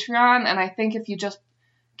to Patreon, and I think if you just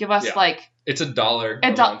give us it's $1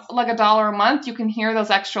 a month. $1 a month, you can hear those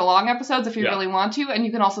extra long episodes if you really want to, and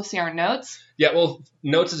you can also see our notes. Yeah, well,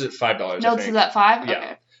 notes is at $5. Notes is at $5? Yeah.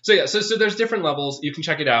 Okay. So there's different levels. You can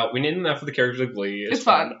check it out. We named them after the characters of Glee. It's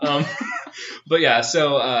fun. But yeah,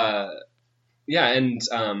 so and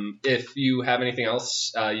if you have anything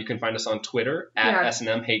else, you can find us on Twitter at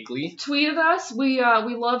S&M Hate Glee. Tweet at us. We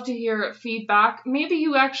love to hear feedback. Maybe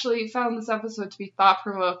you actually found this episode to be thought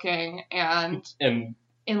provoking and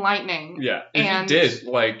enlightening. Yeah, if you did,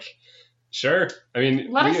 Sure. I mean,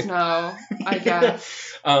 Let us know, I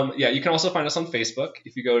guess. Yeah, you can also find us on Facebook.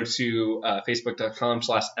 If you go to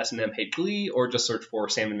facebook.com/SNMHateGlee or just search for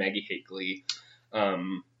Sam and Maggie Hate Glee.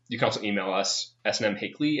 You can also email us,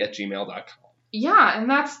 snmhateglee@gmail.com. Yeah, and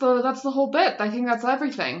that's the whole bit. I think that's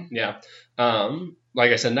everything. Yeah.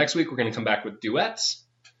 Like I said, next week we're going to come back with duets.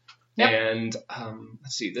 Yep. And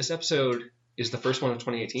let's see, this episode is the first one of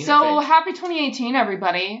 2018. So happy 2018,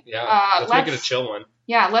 everybody. Yeah, let's make it a chill one.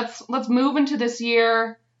 Yeah, let's move into this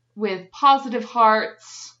year with positive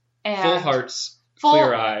hearts and Full hearts,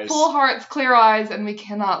 clear eyes. Full hearts, clear eyes, and we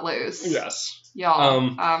cannot lose. Yes.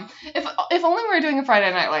 Y'all. If only we were doing a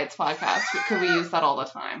Friday Night Lights podcast, could we use that all the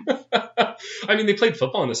time? I mean, they played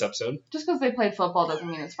football in this episode. Just because they played football doesn't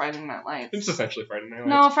mean it's Friday Night Lights. It's essentially Friday Night Lights.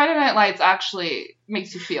 No, Friday Night Lights actually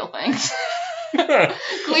makes you feel things.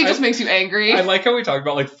 Glee just makes you angry. I like how we talked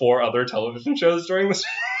about like 4 other television shows during this.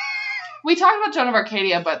 We talked about Joan of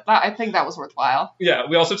Arcadia, but I think that was worthwhile. Yeah,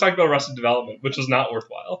 we also talked about Arrested Development, which was not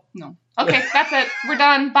worthwhile. No. Okay, that's it. We're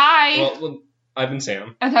done. Bye. Well, I've been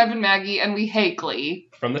Sam. And I've been Maggie, and we hate Glee.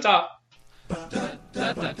 From the top.